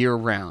weather year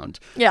round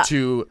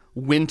to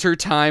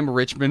wintertime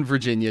Richmond,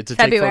 Virginia to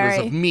take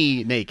photos of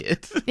me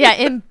naked.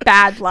 In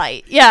bad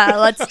light.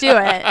 Let's do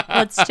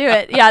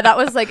it. That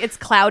was like, it's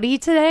cloudy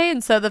today,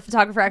 and so the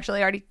photographer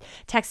actually already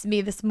texted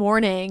me this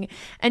morning,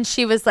 and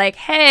she was like,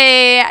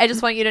 hey, I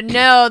just want you to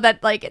know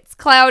that like it's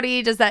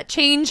cloudy, does that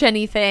change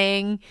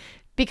anything,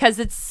 because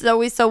it's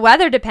always so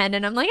weather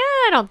dependent. I'm like,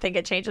 I don't think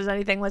it changes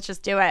anything, let's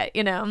just do it,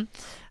 you know.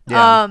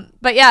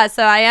 But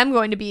so I am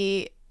going to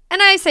be,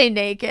 and I say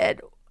naked.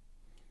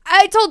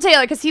 I told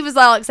Taylor, because he was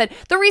all excited.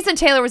 The reason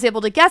Taylor was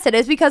able to guess it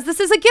is because this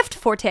is a gift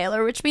for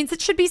Taylor, which means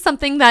it should be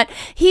something that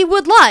he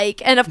would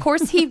like. And of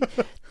course,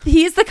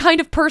 he's the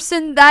kind of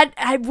person that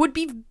I would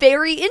be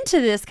very into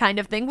this kind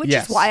of thing, which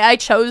is why I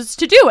chose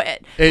to do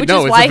it. It's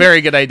a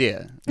very good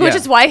idea. Which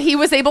is why he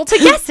was able to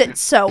guess it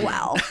so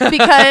well,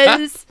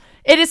 because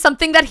it is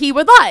something that he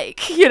would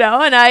like, you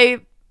know, and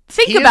I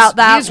think about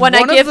that when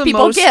I give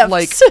people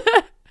gifts.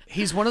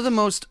 He's one of the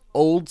most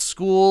old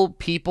school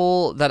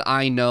people that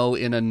I know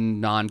in a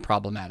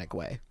non-problematic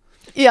way.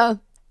 Yeah.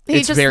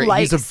 He's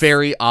a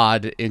very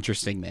odd,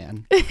 interesting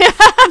man. That's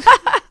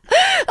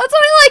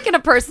what I like in a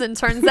person,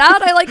 turns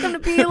out. I like them to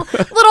be a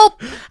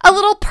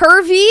little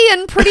pervy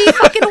and pretty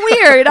fucking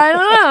weird. I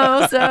don't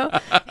know. So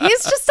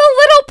he's just a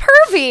little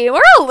pervy.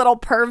 We're a little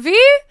pervy.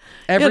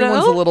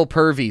 Everyone's a little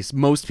pervy.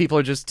 Most people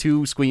are just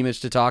too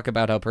squeamish to talk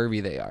about how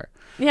pervy they are.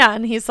 Yeah,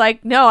 and he's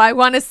like, no, I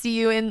want to see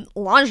you in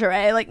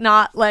lingerie, like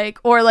not like,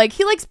 or like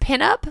he likes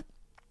pinup.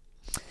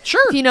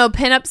 Sure. If you know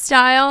pinup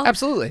style.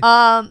 Absolutely.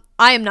 I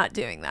am not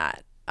doing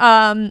that.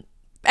 Everyone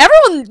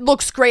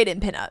looks great in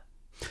pinup.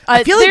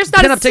 I feel like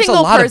pinup takes a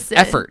lot of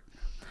effort.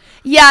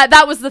 Yeah,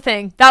 that was the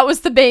thing. That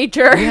was the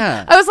major.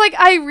 Yeah. I was like,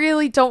 I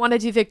really don't want to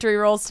do victory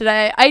rolls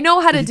today. I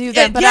know how to do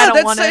them, but I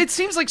don't want to. It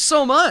seems like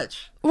so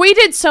much. We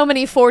did so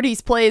many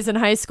 40s plays in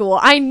high school.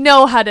 I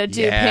know how to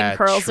do pin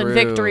curls and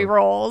victory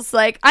rolls.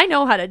 Like, I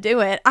know how to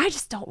do it. I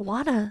just don't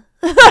want to.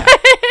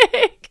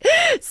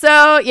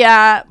 So,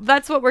 yeah,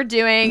 that's what we're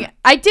doing.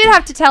 I did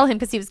have to tell him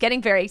because he was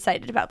getting very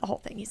excited about the whole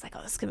thing. He's like,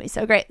 oh, this is going to be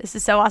so great. This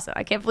is so awesome.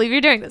 I can't believe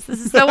you're doing this. This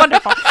is so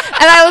wonderful. And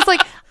I was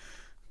like,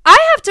 I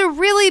have to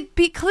really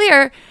be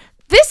clear.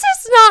 This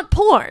is not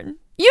porn.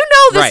 You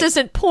know this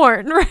isn't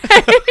porn, right?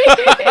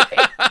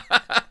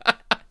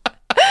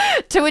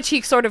 To which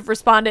he sort of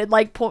responded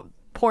like,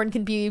 porn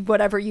can be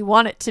whatever you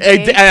want it to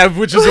be.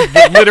 Which is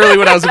literally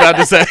what I was about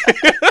to say.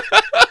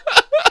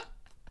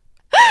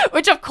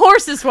 Which of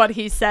course is what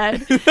he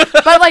said.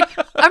 But like,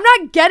 I'm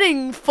not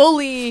getting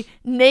fully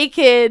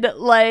naked,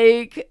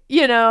 like,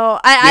 you know,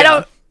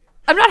 I'm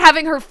not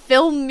having her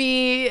film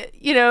me,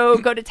 you know,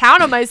 go to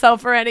town on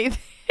myself or anything.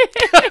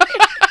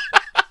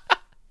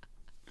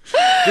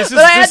 This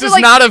is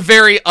not a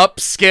very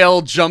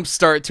upscale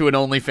jumpstart to an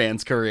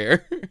OnlyFans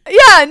career.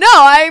 Yeah, no,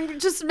 I'm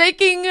just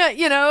making,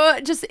 you know,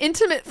 just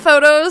intimate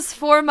photos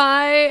for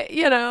my,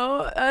 you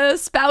know,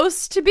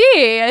 spouse to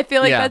be. I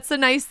feel like that's a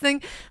nice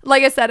thing.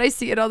 Like I said, I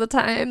see it all the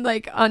time.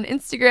 Like on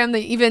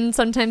Instagram,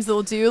 sometimes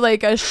they'll do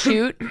like a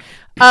shoot,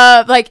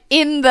 like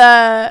in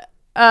the,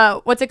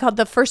 what's it called?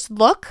 The first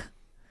look.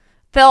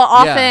 They'll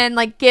often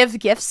like give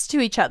gifts to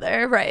each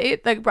other,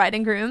 right? The bride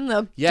and groom,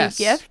 they'll do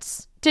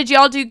gifts. Did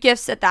y'all do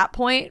gifts at that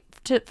point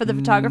for the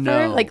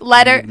photographer? No, like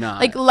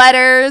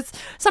letters.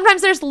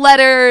 Sometimes there's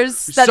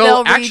letters that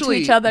they'll read to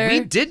each other.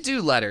 We did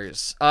do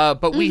letters,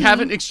 but we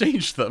haven't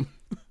exchanged them.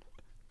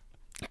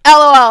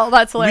 LOL,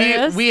 that's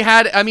hilarious. We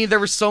had, I mean, there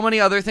were so many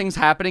other things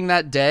happening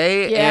that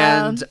day,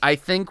 and I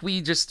think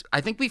we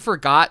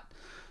forgot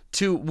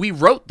to, we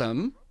wrote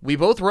them, we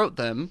both wrote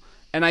them,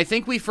 and I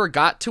think we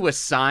forgot to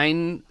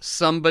assign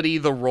somebody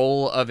the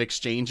role of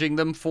exchanging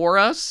them for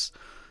us.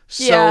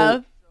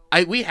 So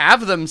we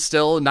have them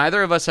still.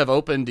 Neither of us have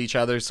opened each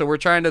other, so we're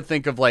trying to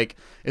think of like,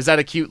 is that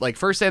a cute like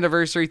first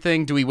anniversary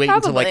thing? Do we wait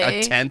until like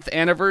a 10th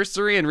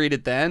anniversary and read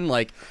it then?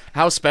 Like,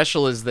 how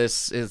special is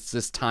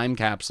this time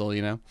capsule?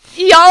 You know,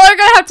 y'all are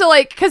gonna have to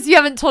like, because you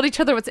haven't told each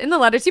other what's in the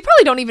letters. You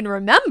probably don't even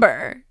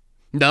remember.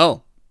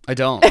 No, I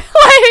don't.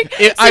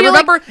 I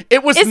remember like,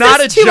 it was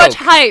not a joke. Too much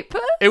hype.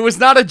 It was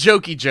not a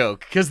jokey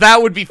joke, because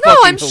that would be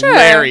fucking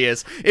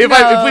hilarious.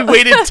 If we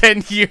waited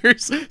 10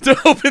 years to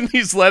open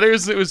these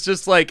letters, it was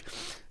just like.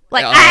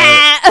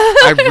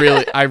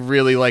 I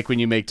really like when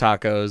you make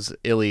tacos.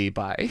 Illy,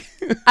 bye.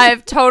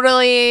 I've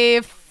totally,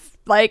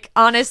 like,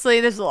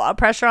 honestly, there's a lot of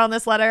pressure on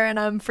this letter, and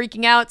I'm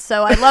freaking out.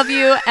 So I love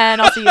you,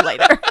 and I'll see you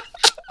later.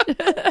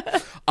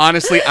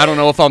 Honestly, I don't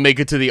know if I'll make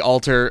it to the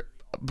altar.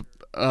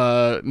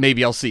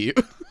 Maybe I'll see you.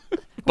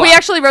 We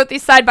actually wrote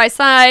these side by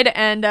side,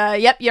 and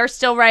yep, you're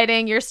still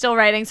writing,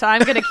 so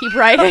I'm gonna keep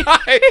writing.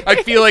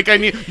 I feel like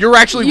you're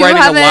actually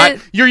writing a lot.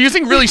 You're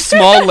using really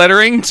small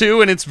lettering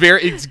too, and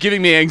it's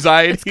giving me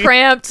anxiety. It's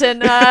cramped,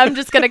 and I'm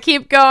just gonna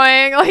keep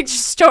going, like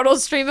just total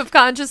stream of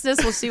consciousness.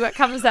 We'll see what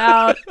comes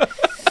out.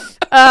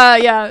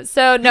 Yeah.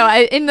 So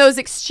no, in those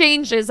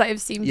exchanges,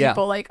 I've seen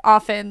people like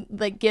often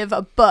like give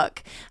a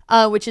book,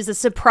 which is a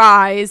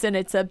surprise, and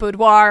it's a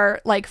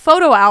boudoir like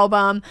photo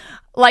album.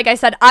 Like I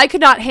said, I could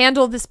not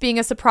handle this being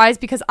a surprise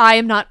because I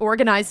am not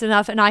organized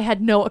enough, and I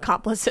had no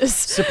accomplices.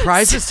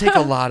 Surprises take a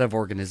lot of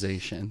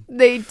organization.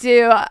 They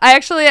do.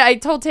 I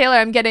told Taylor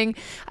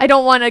I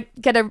don't want to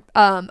get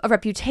a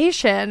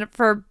reputation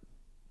for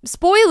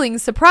spoiling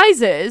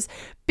surprises,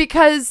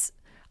 because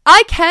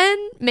I can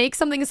make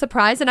something a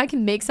surprise and I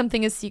can make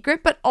something a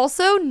secret, but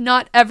also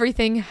not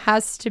everything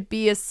has to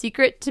be a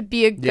secret to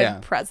be a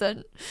good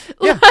present.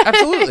 Yeah,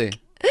 absolutely.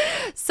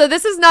 So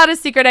this is not a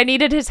secret. I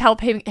needed his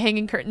help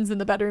hanging curtains in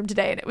the bedroom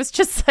today. And it was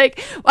just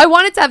like, I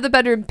wanted to have the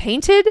bedroom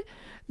painted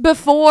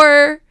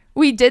before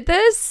we did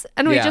this.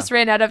 And we just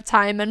ran out of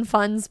time and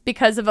funds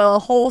because of a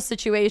whole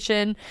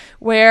situation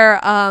where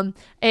a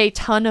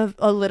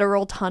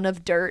literal ton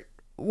of dirt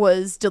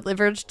was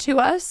delivered to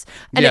us,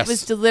 and it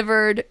was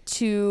delivered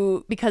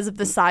because of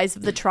the size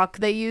of the truck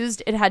they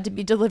used, it had to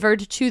be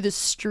delivered to the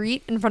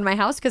street in front of my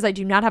house because I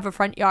do not have a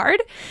front yard.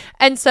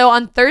 And so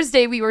on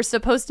Thursday we were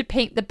supposed to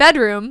paint the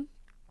bedroom,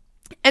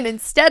 and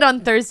instead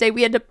on Thursday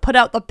we had to put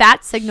out the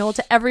bat signal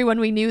to everyone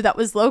we knew that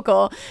was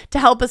local to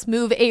help us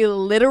move a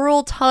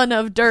literal ton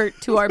of dirt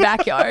to our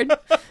backyard.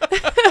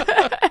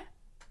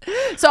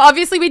 So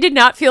obviously we did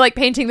not feel like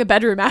painting the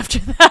bedroom after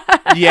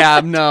that.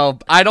 Yeah, no,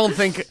 I don't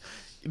think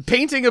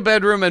painting a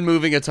bedroom and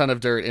moving a ton of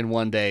dirt in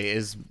one day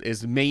is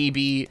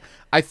maybe,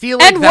 I feel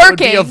like that would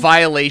be a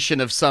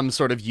violation of some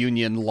sort of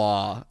union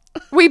law.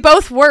 We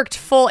both worked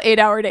full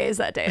 8-hour days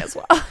that day as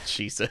well.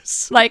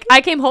 Jesus. Like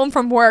I came home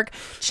from work,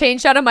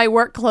 changed out of my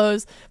work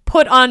clothes,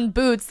 put on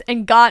boots,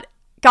 and got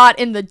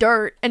in the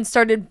dirt and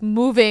started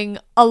moving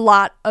a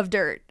lot of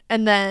dirt.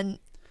 And then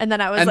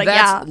I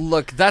was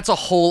look, that's a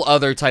whole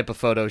other type of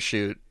photo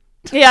shoot.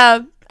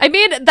 Yeah. I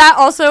mean, that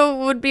also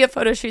would be a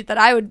photo shoot that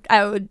I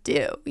would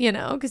do, you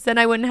know, because then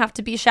I wouldn't have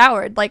to be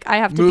showered like I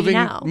have to be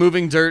now.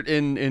 Moving dirt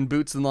in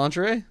boots and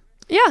lingerie?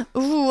 Yeah.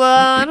 Ooh,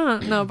 I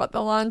don't know about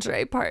the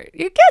lingerie part.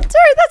 You get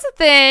dirt. That's a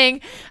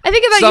thing. You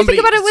think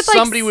about it with like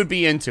somebody would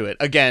be into it.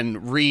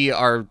 Again,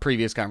 our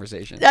previous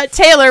conversation.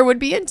 Taylor would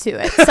be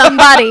into it.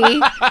 Somebody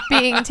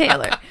being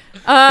Taylor.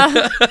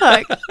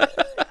 Look,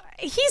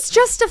 he's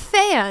just a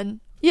fan.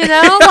 You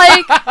know,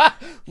 like,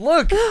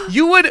 look,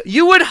 you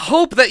would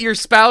hope that your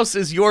spouse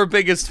is your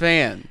biggest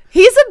fan.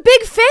 He's a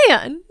big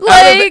fan. Like,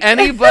 out of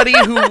anybody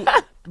who,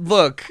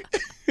 look,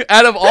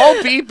 out of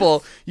all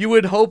people, you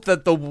would hope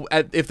that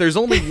if there's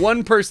only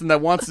one person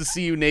that wants to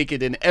see you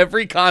naked in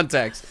every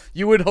context,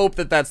 you would hope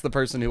that that's the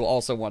person who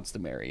also wants to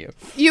marry you.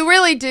 You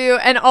really do,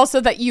 and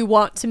also that you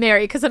want to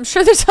marry, because I'm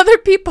sure there's other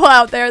people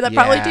out there that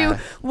probably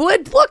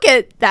would look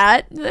at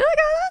that. They're like,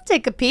 I'll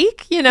take a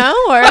peek, you know,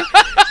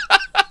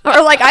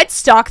 or like, I'd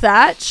stalk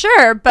that,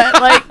 sure, but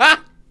like,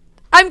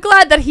 I'm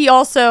glad that he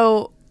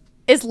also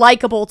is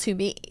likable to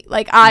me.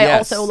 Like, I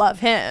also love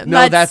him.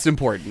 No, that's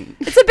important.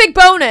 It's a big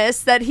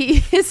bonus that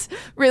he is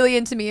really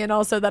into me, and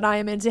also that I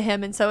am into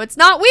him, and so it's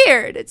not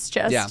weird. It's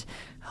just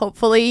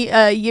hopefully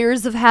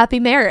years of happy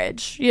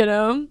marriage, you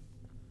know?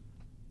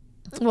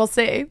 We'll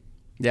see.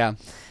 Yeah.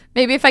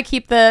 Maybe if I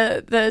keep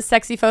the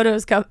sexy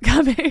photos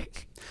coming.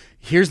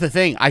 Here's the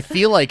thing. I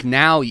feel like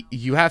now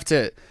you have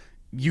to...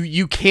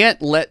 You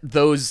can't let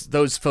those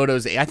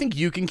photos. I think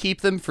you can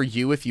keep them for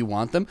you if you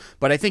want them,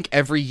 but I think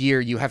every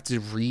year you have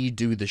to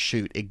redo the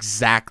shoot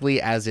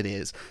exactly as it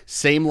is.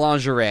 Same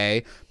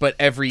lingerie, but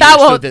every year.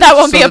 That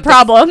won't be a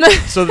problem.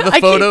 So the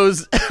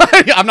photos.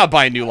 I'm not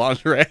buying new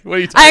lingerie. What are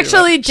you talking about? I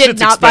actually did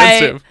not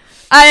buy.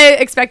 I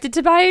expected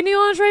to buy a new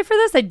lingerie for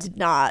this. I did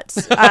not.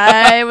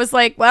 I was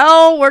like,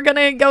 well, we're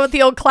gonna go with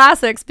the old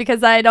classics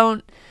because I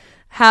don't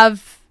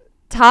have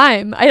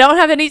time. I don't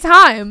have any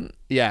time.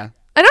 Yeah.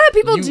 I know how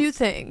people do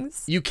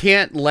things. You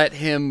can't let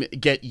him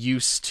get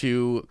used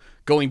to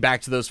going back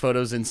to those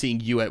photos and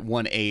seeing you at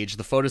one age.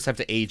 The photos have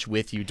to age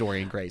with you,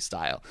 Dorian Gray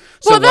style.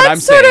 So what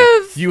I'm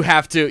saying, you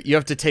have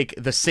to take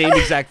the same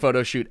exact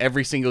photo shoot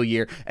every single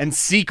year and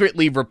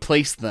secretly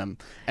replace them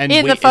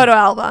in the photo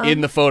album.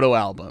 In the photo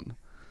album.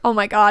 Oh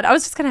my God! I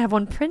was just gonna have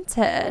one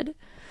printed.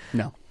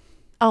 No.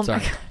 Oh my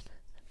God.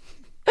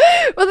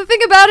 Well, the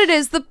thing about it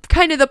is the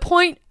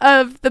point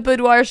of the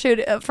boudoir shoot,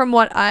 from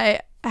what I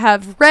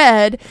have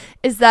read,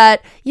 is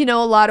that, you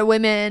know, a lot of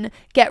women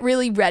get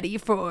really ready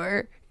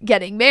for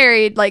getting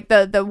married, like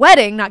the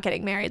wedding, not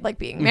getting married like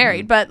being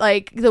married, but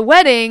like the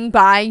wedding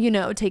by, you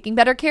know, taking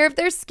better care of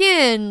their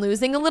skin,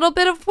 losing a little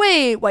bit of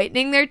weight,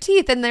 whitening their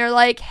teeth, and they're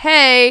like,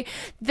 hey,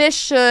 this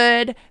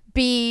should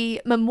be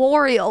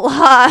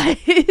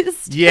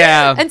memorialized.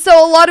 Yeah. And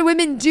so a lot of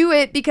women do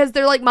it because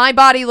they're like, my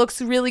body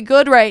looks really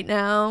good right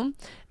now,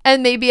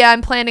 and maybe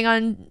I'm planning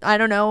on, I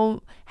don't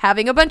know,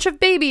 having a bunch of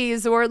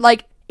babies or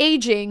like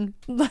aging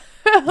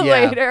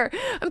later.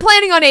 I'm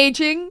planning on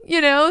aging,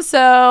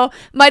 so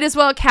might as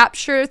well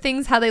capture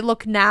things how they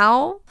look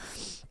now.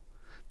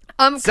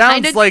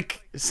 Sounds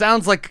like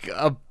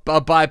a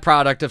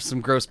byproduct of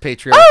some gross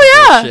patriarchal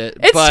bullshit.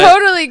 It's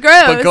totally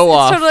gross. But go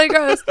off. Totally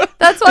gross.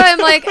 That's why I'm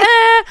like,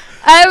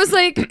 I was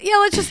like, yeah,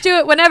 let's just do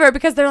it whenever,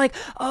 because they're like,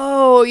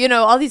 oh,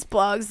 all these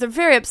blogs, they're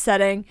very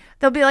upsetting.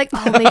 They'll be like,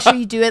 oh, make sure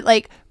you do it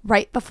like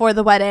right before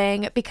the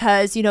wedding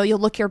because, you'll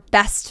look your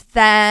best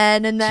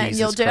then, and then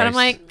you'll do it. I'm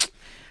like,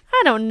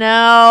 I don't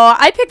know.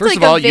 I picked First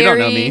like of all, a very... you don't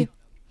know me.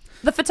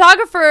 The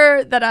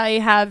photographer that I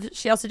have,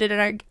 she also did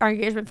our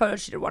engagement photo.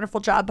 She did a wonderful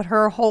job, but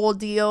her whole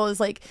deal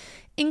is like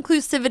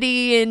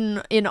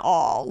inclusivity in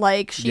all.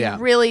 Like she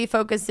really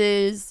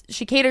focuses,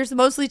 she caters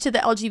mostly to the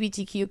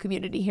LGBTQ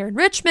community here in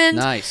Richmond.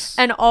 Nice.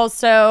 And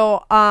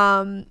also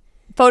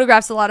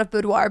photographs a lot of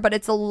boudoir, but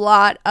it's a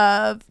lot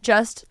of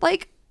just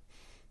like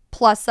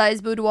plus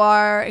size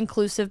boudoir,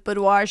 inclusive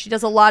boudoir. She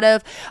does a lot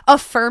of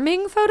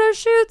affirming photo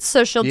shoots,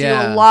 so she'll do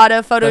a lot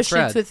of photo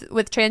shoots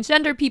with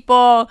transgender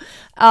people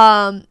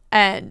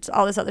and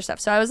all this other stuff.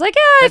 So I was like,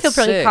 I feel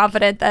pretty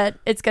confident that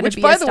it's going to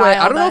be a style. Which, by the way,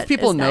 I don't know if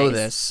people know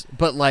this,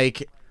 but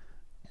like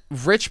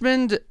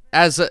Richmond,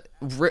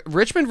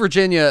 Richmond,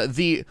 Virginia,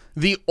 the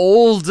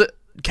old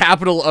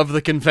capital of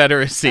the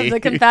Confederacy,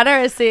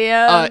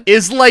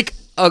 is like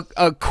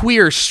a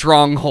queer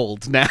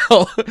stronghold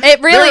now.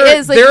 It really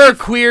is. Like, there are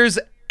queers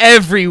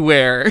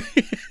everywhere.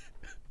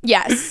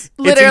 Yes,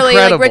 literally,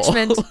 like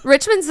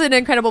Richmond's an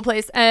incredible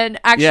place. And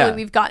actually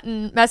we've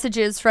gotten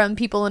messages from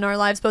people in our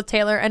lives, both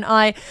Taylor and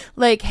I,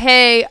 like,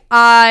 hey,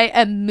 I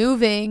am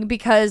moving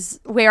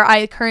because where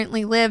I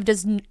currently live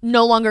does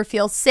no longer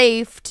feel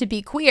safe to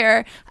be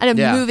queer,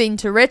 and I'm moving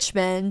to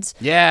Richmond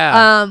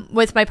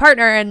with my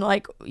partner, and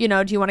like, do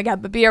you want to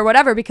get a beer or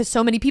whatever, because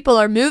so many people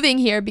are moving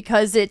here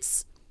because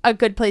it's a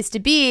good place to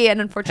be,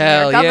 and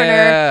unfortunately our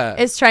governor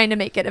is trying to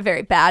make it a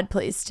very bad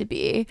place to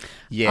be.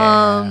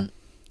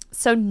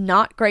 So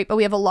not great, but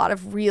we have a lot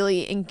of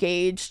really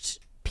engaged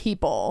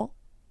people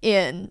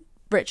in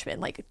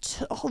Richmond, like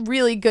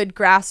really good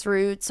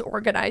grassroots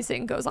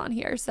organizing goes on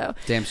here. So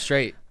damn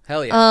straight.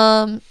 Hell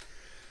yeah.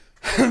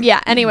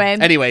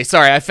 Anyway,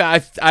 sorry. I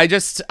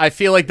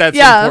feel like that's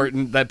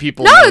important that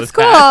people know. It's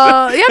cool.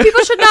 Yeah,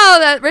 people should know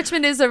that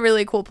Richmond is a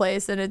really cool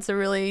place, and it's a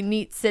really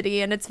neat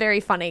city, and it's very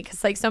funny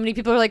because like so many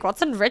people are like,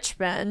 what's in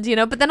Richmond,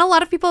 but then a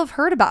lot of people have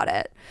heard about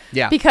it.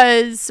 Yeah,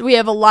 because we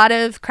have a lot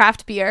of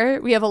craft beer,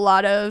 we have a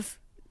lot of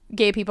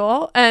gay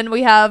people, and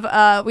we had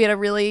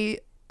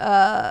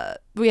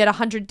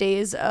 100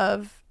 days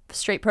of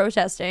straight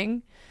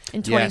protesting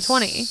in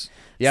 2020. Yes.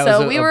 Yeah,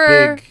 so it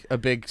was a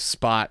big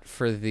spot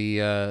for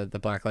the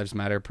Black Lives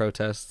Matter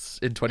protests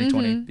in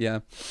 2020. Mm-hmm.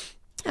 Yeah,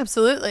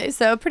 absolutely.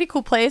 So pretty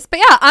cool place. But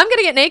yeah, I'm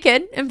gonna get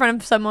naked in front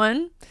of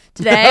someone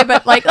today.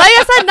 But like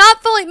I said,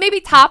 not fully.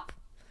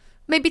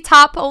 Maybe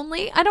top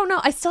only. I don't know.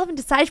 I still haven't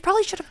decided.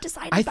 Probably should have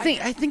decided. I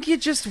think you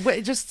just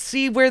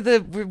see where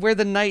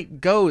the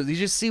night goes. You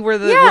just see where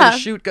the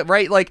shoot goes,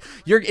 right? Like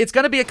it's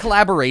gonna be a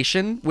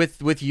collaboration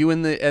with you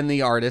and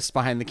the artist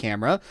behind the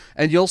camera,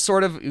 and you'll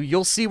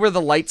see where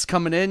the light's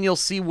coming in. You'll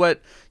see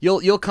what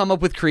you'll come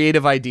up with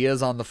creative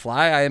ideas on the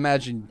fly. I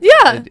imagine.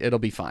 Yeah, it'll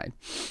be fine.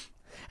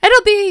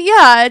 It'll be,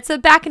 it's a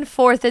back and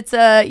forth. It's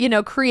a,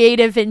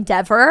 creative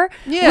endeavor.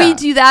 Yeah. We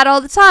do that all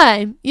the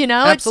time.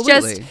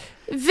 Absolutely.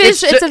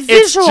 It's a visual medium.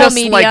 It's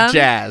just like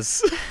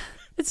jazz.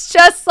 It's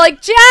just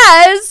like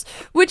jazz,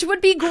 which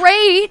would be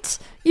great,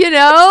 like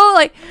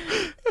I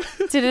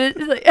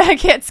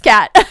can't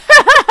scat.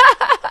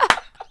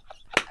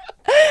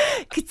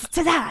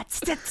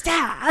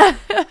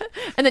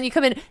 And then you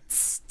come in,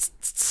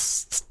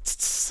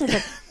 and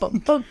then boom,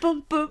 boom,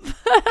 boom, boom.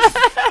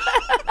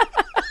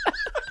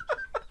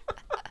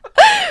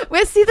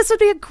 Well, see, this would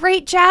be a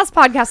great jazz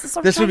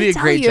podcast. This would be a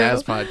great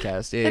jazz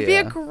podcast. Yeah, it'd be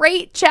a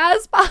great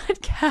jazz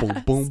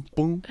podcast. Boom,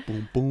 boom,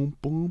 boom, boom,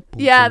 boom, boom.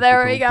 Yeah,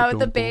 there we go with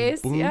the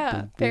bass.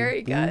 Yeah,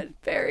 very good,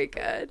 very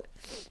good.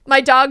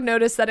 My dog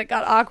noticed that it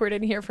got awkward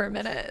in here for a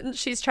minute, and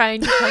she's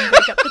trying to come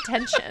break up the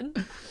tension.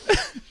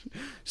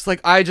 It's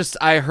like I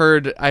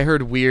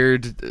heard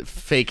weird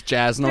fake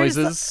jazz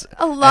noises. There's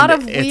a lot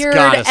of weird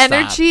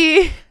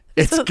energy.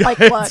 It's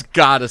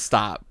gotta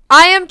stop.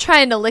 I am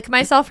trying to lick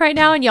myself right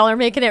now, and y'all are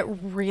making it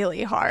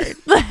really hard.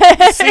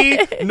 See,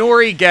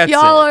 Nori gets it.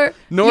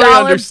 Nori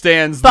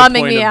understands the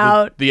point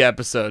of the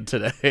episode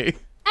today.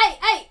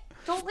 Hey,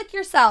 don't lick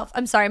yourself.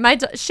 I'm sorry.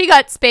 She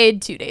got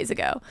spayed 2 days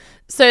ago,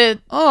 so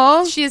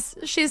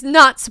she's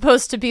not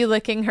supposed to be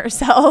licking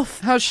herself.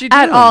 How's she doing?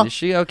 At all. Is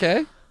she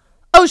okay?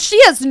 Oh, she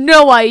has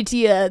no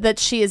idea that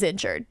she is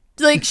injured.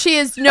 Like, she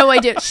has no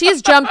idea. She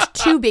has jumped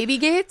 2 baby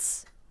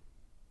gates.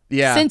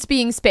 Yeah. Since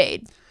being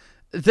spayed.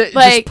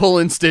 Just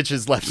pulling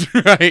stitches left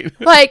and right.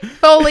 Like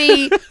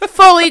fully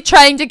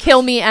trying to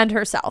kill me and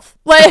herself.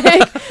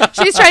 Like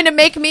she's trying to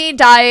make me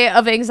die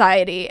of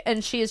anxiety,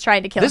 and she is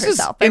trying to kill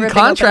herself. This is in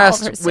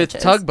contrast with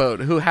Tugboat,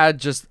 who had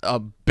just a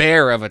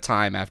bear of a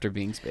time after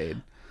being spayed.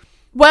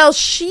 Well,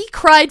 she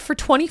cried for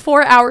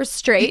 24 hours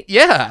straight.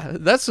 Yeah,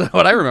 that's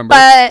what I remember.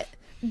 But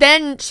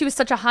then she was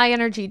such a high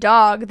energy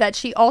dog that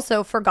she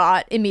also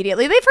forgot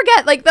immediately. They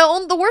forget. Like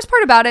the worst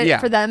part about it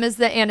for them is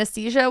the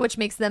anesthesia, which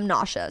makes them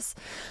nauseous.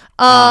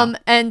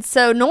 And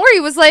so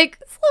Nori was like,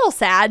 it's a little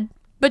sad,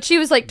 but she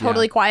was like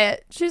totally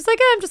quiet. She was like,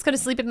 I'm just going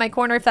to sleep in my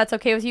corner if that's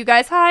okay with you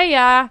guys. Hi,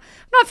 yeah.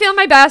 I'm not feeling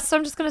my best, so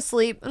I'm just going to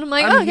sleep. And I'm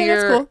like, okay,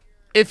 that's cool.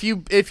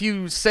 If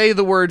you say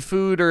the word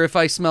food or if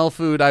I smell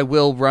food, I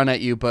will run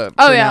at you. But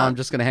for now, I'm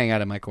just going to hang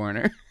out in my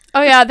corner.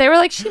 Oh, yeah. They were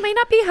like, she might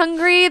not be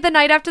hungry the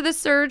night after the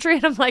surgery.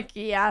 And I'm like,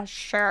 yeah,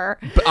 sure.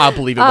 But I'll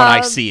believe it when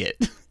I see it.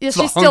 Yeah, it's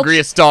the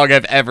hungriest dog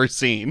I've ever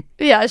seen.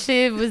 Yeah,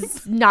 she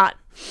was not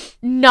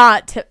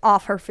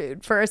off her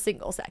food for a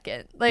single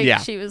second. Like,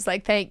 she was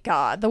like, thank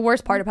God. The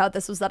worst part about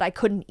this was that I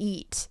couldn't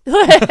eat.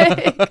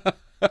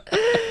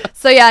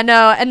 So, yeah,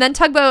 no. And then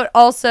Tugboat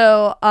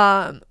also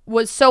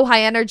was so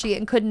high energy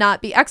and could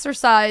not be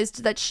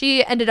exercised that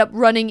she ended up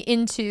running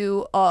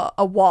into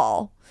a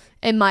wall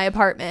in my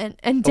apartment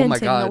and denting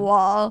the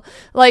wall.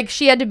 Like,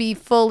 she had to be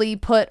fully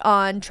put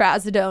on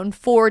trazodone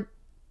for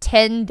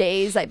 10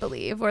 days, I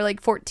believe, or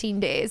like 14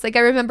 days. Like,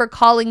 I remember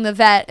calling the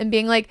vet and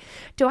being like,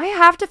 do I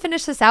have to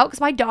finish this out? Because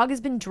my dog has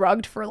been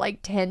drugged for like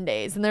 10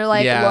 days. And they're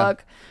like,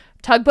 look,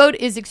 Tugboat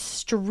is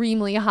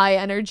extremely high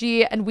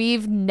energy, and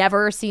we've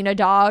never seen a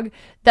dog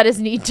that is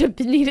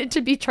needed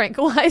to be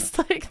tranquilized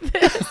like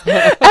this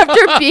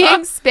after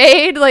being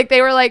spayed. Like,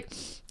 they were like,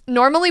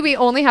 normally we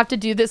only have to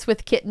do this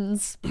with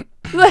kittens.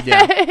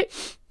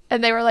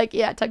 And they were like,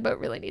 yeah, Tugboat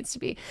really needs to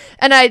be.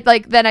 And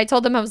then I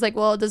told them, I was like,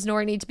 well, does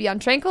Nori need to be on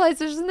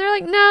tranquilizers? And they're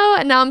like, no.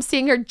 And now I'm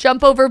seeing her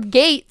jump over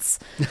gates.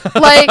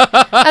 Like,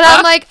 and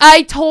I'm like,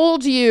 I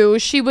told you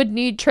she would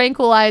need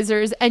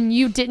tranquilizers and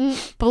you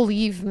didn't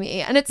believe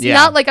me. And it's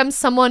not like I'm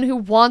someone who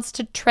wants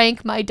to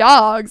trank my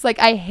dogs. Like,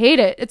 I hate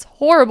it. It's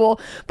horrible.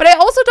 But I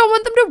also don't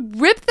want them to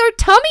rip their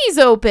tummies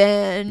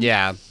open.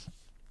 Yeah.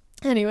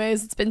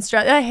 Anyways, it's been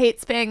stress. I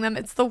hate spaying them.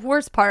 It's the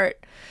worst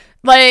part.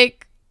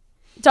 Like,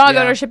 dog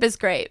ownership is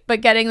great, but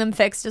getting them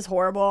fixed is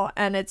horrible,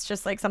 and it's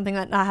just like something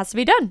that has to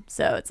be done.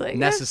 So it's like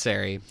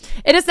necessary.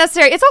 It is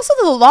necessary. It's also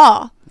the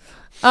law.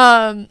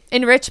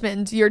 In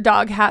Richmond, your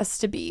dog has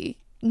to be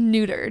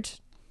neutered.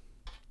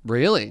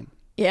 Really?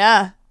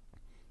 Yeah.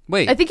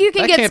 Wait. I think you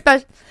can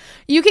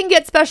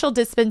get special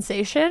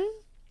dispensation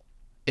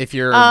if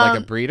you're like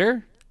a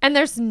breeder, and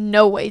there's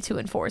no way to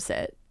enforce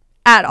it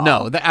at all.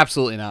 No,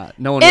 absolutely not.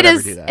 No one would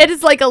ever do that. It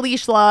is like a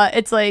leash law.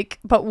 It's like,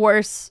 but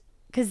worse.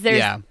 Because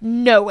there's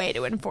no way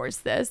to enforce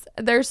this.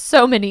 There's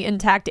so many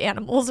intact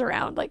animals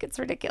around. Like, it's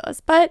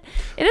ridiculous. But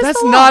it is.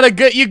 That's not a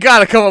good. You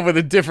got to come up with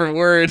a different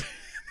word.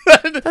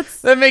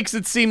 That makes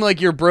it seem like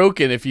you're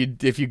broken if you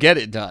get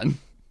it done.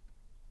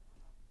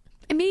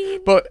 I mean,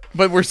 but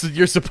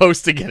you're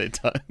supposed to get it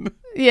done.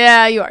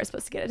 Yeah, you are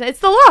supposed to get it done. It's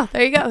the law.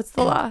 There you go. It's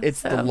the law.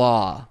 It's the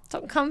law.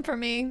 Don't come for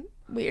me.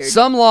 Weird.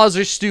 Some laws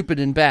are stupid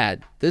and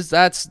bad.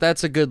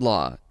 That's a good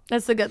law.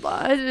 That's a good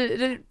law.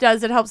 It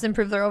does. It helps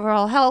improve their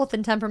overall health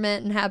and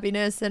temperament and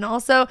happiness. And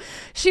also,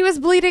 she was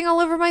bleeding all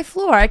over my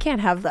floor. I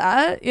can't have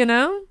that, you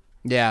know?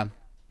 Yeah.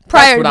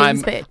 Prior to being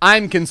spayed.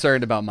 I'm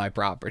concerned about my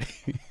property.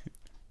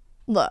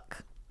 Look,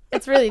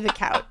 it's really the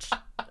couch.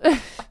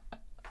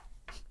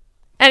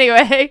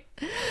 Anyway,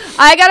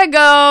 I gotta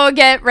go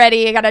get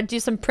ready. I gotta do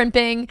some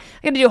primping.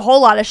 I gotta do a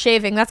whole lot of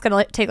shaving. That's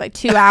gonna take like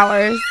 2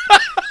 hours.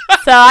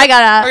 So I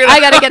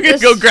gotta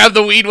go grab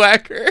the weed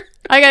whacker.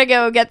 I gotta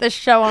go get this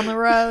show on the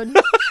road.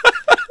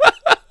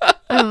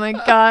 Oh my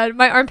God.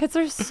 My armpits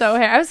are so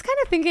hairy. I was kind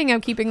of thinking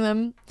of keeping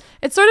them.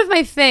 It's sort of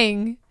my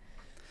thing.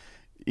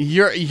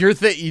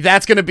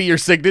 That's going to be your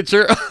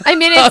signature? I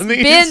mean,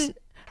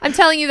 I'm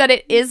telling you that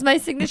it is my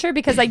signature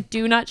because I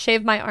do not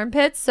shave my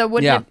armpits. So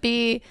wouldn't it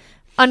be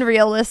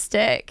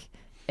unrealistic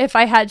if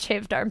I had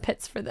shaved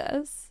armpits for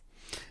this?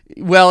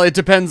 Well, it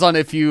depends on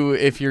if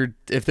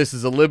this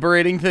is a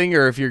liberating thing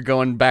or if you're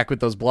going back with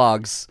those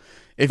blogs.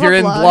 If you're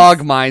in blog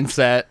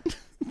mindset,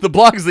 the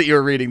blogs that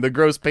you're reading, the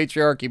gross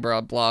patriarchy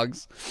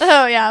blogs.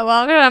 Oh, yeah.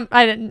 Well,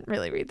 I didn't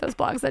really read those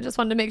blogs. I just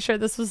wanted to make sure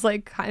this was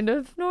like kind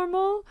of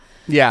normal.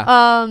 Yeah.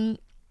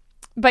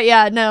 But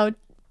yeah, no.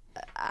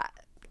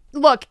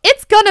 Look,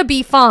 it's going to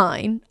be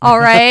fine. All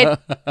right.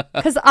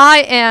 Because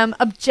I am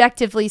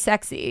objectively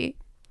sexy.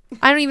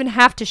 I don't even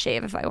have to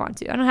shave if I want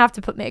to. I don't have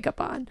to put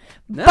makeup on.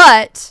 No.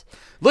 But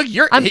look,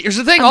 here's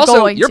the thing.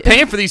 Also, you're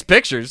paying for these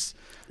pictures.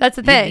 That's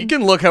the thing. You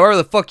can look however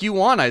the fuck you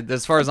want,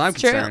 as far as I'm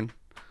concerned.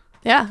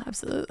 Yeah,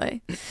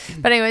 absolutely.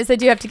 But anyways, I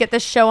do have to get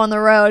this show on the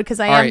road because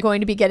I am going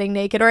to be getting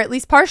naked, or at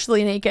least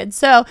partially naked.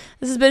 So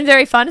this has been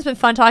very fun. It's been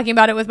fun talking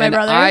about it with my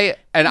brother.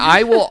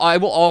 I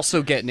will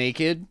also get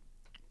naked.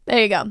 There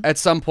you go. At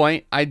some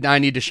point, I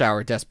need to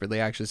shower desperately,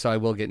 actually, so I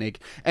will get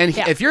naked. And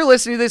if you're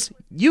listening to this,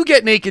 you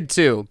get naked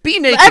too. Be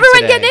naked.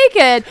 Everyone today. get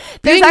naked.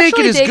 Being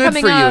naked is good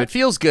for you. It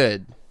feels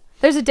good.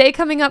 There's a day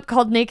coming up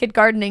called Naked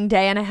Gardening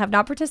Day, and I have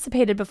not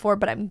participated before,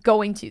 but I'm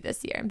going to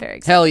this year. I'm very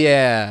excited. Hell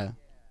yeah.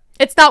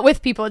 It's not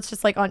with people. It's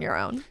just like on your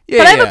own. Yeah,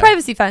 but I have a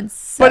privacy fence.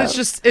 So. But it's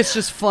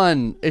just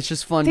fun. It's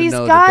just fun to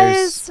know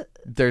that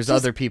there's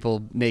other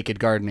people naked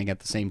gardening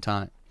at the same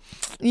time.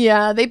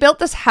 Yeah, they built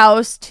this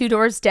house 2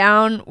 doors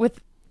down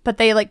with but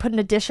they like put an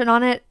addition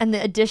on it, and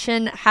the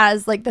addition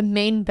has like the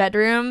main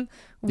bedroom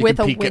You with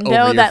can a peek over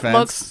window your that fence.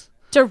 looks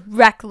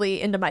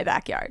directly into my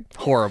backyard.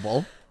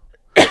 Horrible.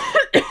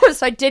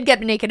 So I did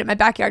get naked in my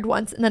backyard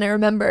once, and then I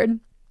remembered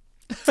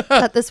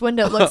that this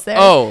window looks there.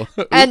 Oh,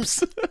 and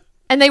oops.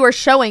 and they were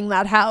showing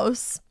that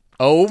house.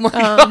 Oh my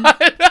god.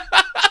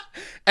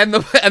 and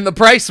the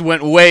price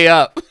went way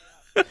up.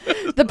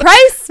 The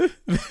price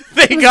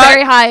They was got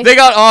very high. They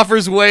got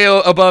offers way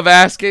above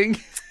asking.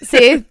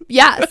 See,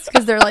 yes,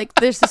 because they're like,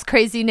 there's this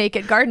crazy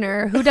naked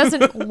gardener who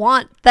doesn't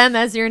want them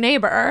as your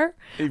neighbor.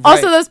 Right.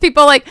 Also, those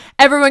people, like,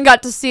 everyone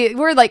got to see,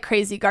 we're like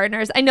crazy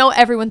gardeners. I know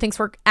everyone thinks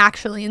we're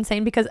actually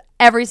insane because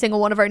every single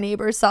one of our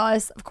neighbors saw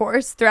us, of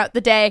course, throughout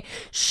the day,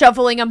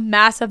 shoveling a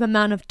massive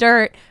amount of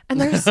dirt.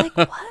 And they're just like,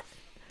 what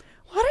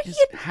are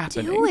you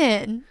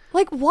doing?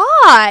 Like,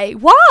 why?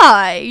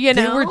 You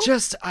know? They were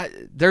just.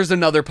 There's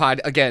another pod.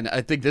 Again,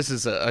 I think this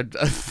is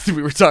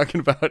we were talking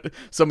about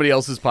somebody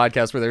else's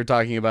podcast where they were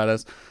talking about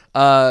us.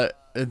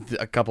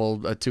 A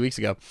couple 2 weeks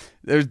ago.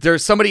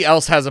 There's somebody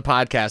else has a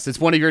podcast. It's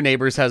one of your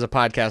neighbors has a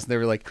podcast, and they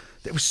were like,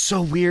 it was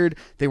so weird.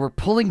 They were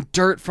pulling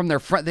dirt from their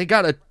front. They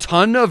got a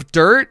ton of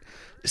dirt,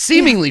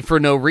 seemingly for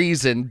no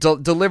reason,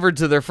 delivered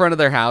to their front of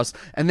their house,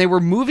 and they were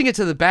moving it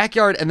to the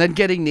backyard and then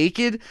getting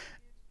naked.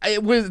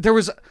 There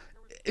was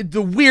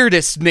the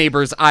weirdest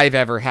neighbors I've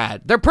ever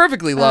had. They're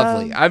perfectly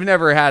lovely. I've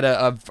never had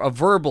a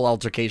verbal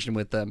altercation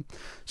with them.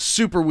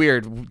 Super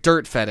weird.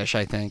 Dirt fetish,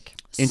 I think.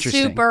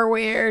 Interesting. Super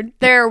weird.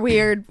 They're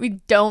weird. We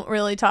don't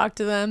really talk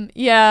to them.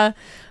 Yeah.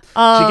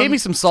 She gave me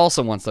some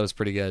salsa once. That was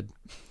pretty good.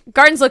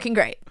 Garden's looking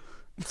great.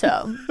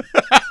 So,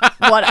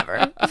 whatever.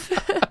 All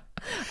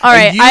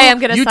right. I am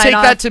going to sign off. You take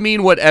that to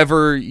mean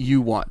whatever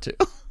you want to.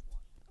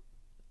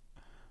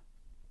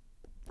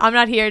 I'm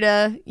not here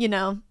to,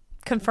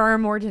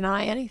 confirm or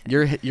deny anything.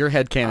 Your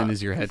headcanon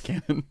is your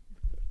headcanon.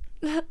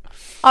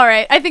 All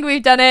right. I think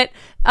we've done it.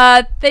 We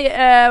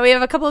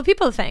have a couple of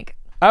people to thank.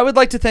 I would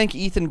like to thank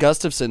Ethan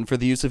Gustafson for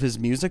the use of his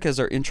music as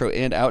our intro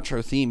and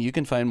outro theme. You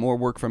can find more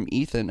work from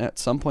Ethan at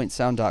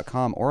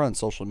somepointsound.com or on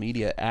social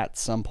media at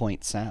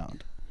somepointsound.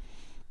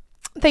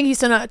 Thank you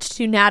so much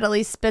to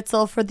Natalie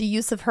Spitzel for the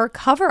use of her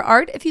cover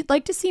art. If you'd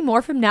like to see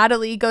more from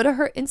Natalie, go to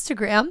her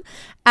Instagram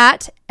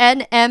at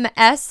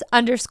nms_creative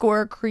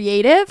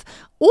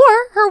or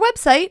her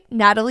website,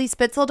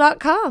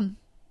 nataliespitzel.com.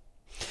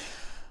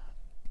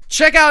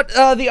 Check out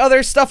the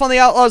other stuff on the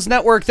Outlaws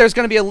Network. There's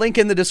going to be a link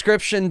in the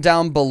description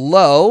down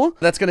below.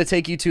 That's going to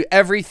take you to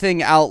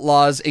everything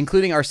Outlaws,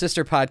 including our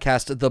sister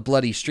podcast, The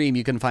Bloody Stream.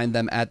 You can find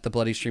them at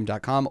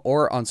thebloodystream.com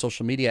or on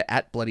social media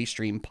at Bloody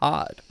Stream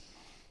Pod.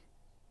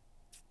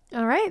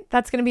 All right.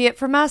 That's going to be it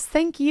from us.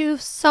 Thank you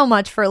so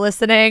much for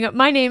listening.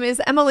 My name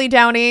is Emily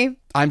Downey.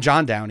 I'm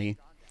John Downey.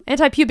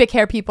 Anti-pubic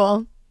hair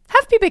people.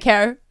 Have pubic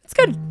hair. It's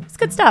good. It's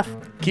good stuff.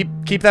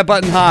 Keep that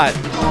button hot.